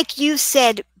 like you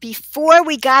said before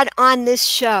we got on this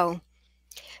show,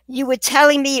 you were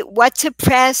telling me what to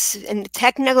press and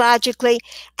technologically,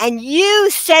 and you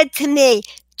said to me,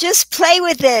 just play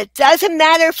with it. Doesn't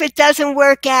matter if it doesn't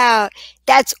work out.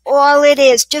 That's all it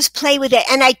is. Just play with it.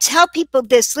 And I tell people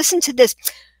this, listen to this.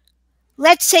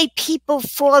 Let's say people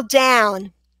fall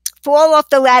off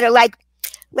the ladder, like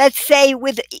let's say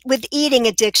with eating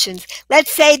addictions.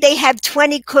 Let's say they have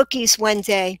 20 cookies one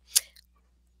day.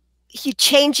 You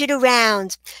change it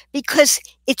around because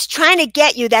it's trying to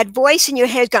get you. That voice in your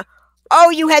head going,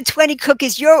 oh, you had 20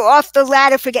 cookies. You're off the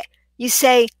ladder. Forget. You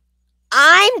say,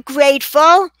 I'm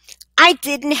grateful I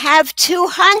didn't have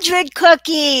 200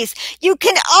 cookies. You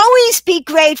can always be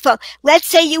grateful. Let's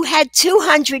say you had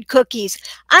 200 cookies.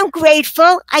 I'm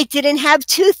grateful I didn't have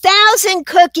 2,000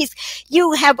 cookies.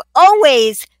 You have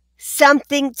always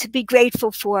something to be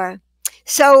grateful for.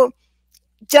 So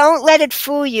don't let it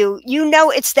fool you.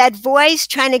 It's that voice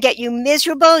trying to get you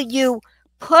miserable. You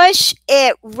push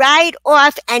it right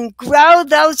off and grow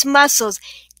those muscles.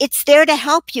 It's there to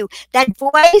help you. That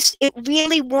voice, it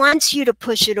really wants you to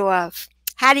push it off.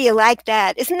 How do you like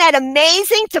that? Isn't that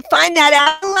amazing to find that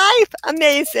out in life?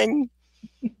 Amazing.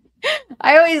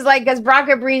 I always like, because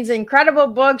Bracha brings incredible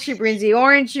books. She brings the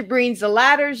orange. She brings the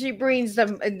ladder. She brings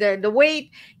the weight.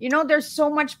 There's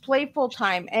so much playful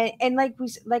time, and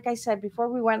like I said before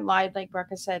we went live, like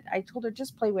Bracha said, I told her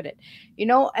just play with it,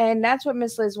 and that's what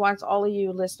Miss Liz wants all of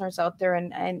you listeners out there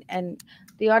and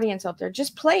the audience out there.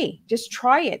 Just play, just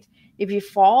try it. If you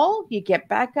fall, you get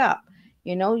back up.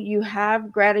 You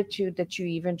have gratitude that you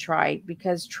even tried,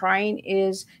 because trying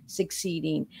is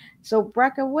succeeding. So,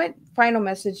 Bracha, what final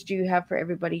message do you have for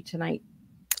everybody tonight?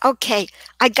 Okay,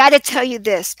 I got to tell you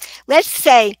this. Let's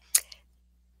say,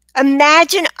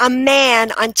 imagine a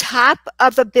man on top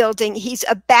of a building. He's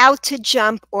about to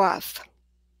jump off.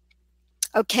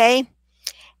 Okay?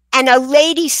 And a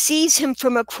lady sees him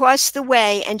from across the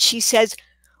way and she says,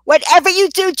 whatever you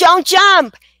do, don't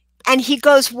jump. And he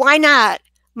goes, why not?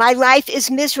 My life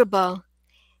is miserable.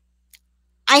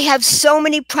 I have so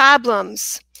many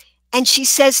problems. And she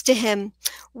says to him,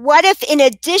 what if in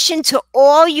addition to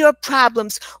all your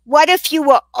problems, what if you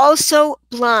were also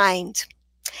blind?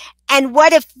 And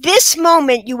what if this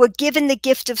moment you were given the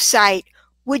gift of sight?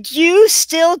 Would you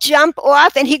still jump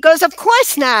off? And he goes, of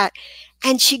course not.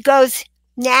 And she goes,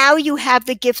 now you have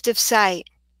the gift of sight.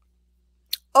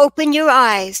 Open your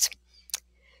eyes.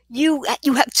 You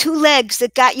have two legs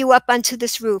that got you up onto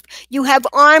this roof. You have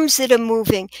arms that are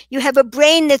moving. You have a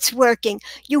brain that's working.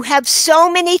 You have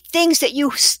so many things that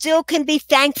you still can be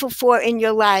thankful for in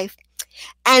your life.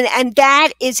 And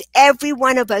that is every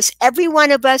one of us. Every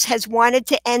one of us has wanted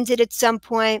to end it at some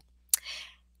point.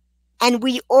 And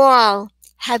we all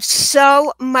have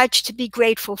so much to be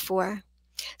grateful for.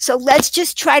 So let's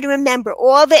just try to remember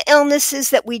all the illnesses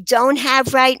that we don't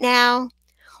have right now,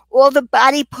 all the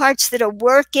body parts that are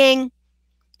working,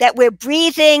 that we're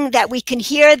breathing, that we can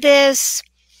hear this.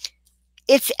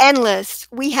 It's endless.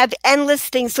 We have endless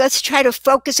things. Let's try to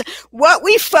focus. What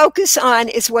we focus on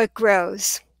is what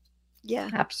grows. Yeah.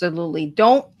 Absolutely.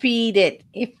 Don't feed it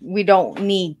if we don't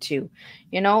need to.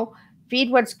 Feed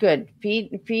what's good.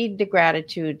 Feed the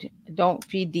gratitude. Don't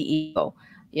feed the ego.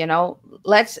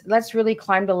 Let's really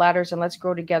climb the ladders and let's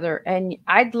grow together. And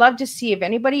I'd love to see if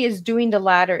anybody is doing the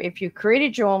ladder, if you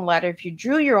created your own ladder, if you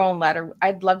drew your own ladder,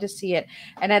 I'd love to see it.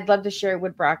 And I'd love to share it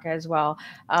with Bracha as well.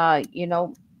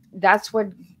 That's what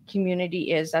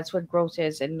community is. That's what growth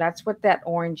is. And that's what that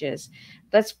orange is.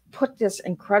 Let's put this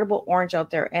incredible orange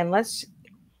out there and let's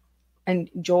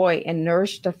enjoy and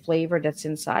nourish the flavor that's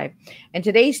inside. And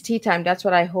today's tea time, that's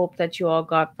what I hope that you all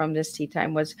got from this tea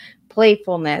time, was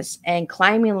playfulness and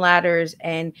climbing ladders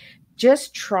and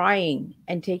just trying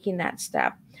and taking that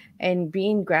step and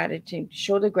being gratitude,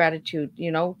 show the gratitude,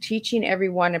 teaching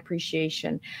everyone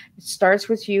appreciation. It starts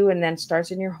with you and then starts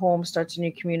in your home, starts in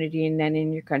your community, and then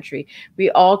in your country.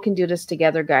 We all can do this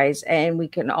together, guys, and we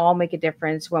can all make a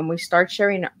difference when we start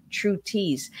sharing true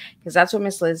teas, because that's what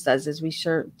Miss Liz does, is we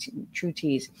share true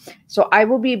teas. So I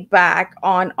will be back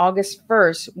on August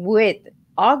 1st with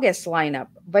August lineup.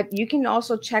 But you can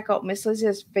also check out Miss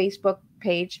Liz's Facebook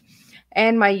page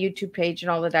and my YouTube page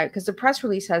and all of that, because the press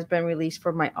release has been released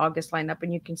for my August lineup,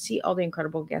 and you can see all the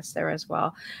incredible guests there as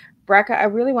well. Bracha, I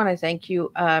really want to thank you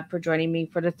for joining me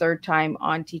for the third time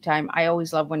on Tea Time. I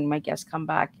always love when my guests come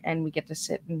back and we get to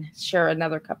sit and share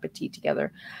another cup of tea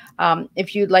together.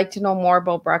 If you'd like to know more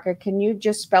about Bracha, can you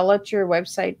just spell out your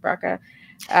website, Bracha,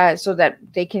 so that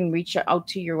they can reach out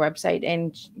to your website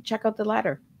and check out the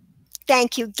ladder?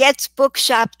 Thank you.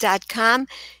 GetzBookshop.com,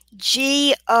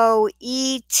 GOETZ,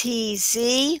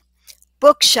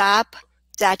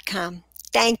 bookshop.com.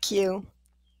 Thank you.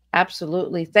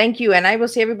 Absolutely. Thank you. And I will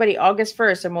see everybody August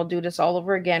 1st, and we'll do this all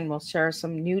over again. We'll share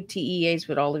some new TEAs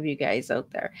with all of you guys out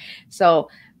there. So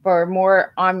for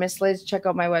more on Miss Liz, check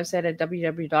out my website at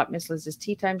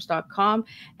www.misslizsteatimes.com.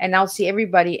 And I'll see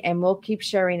everybody, and we'll keep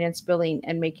sharing and spilling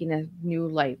and making a new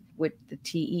life with the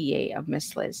TEA of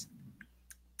Miss Liz.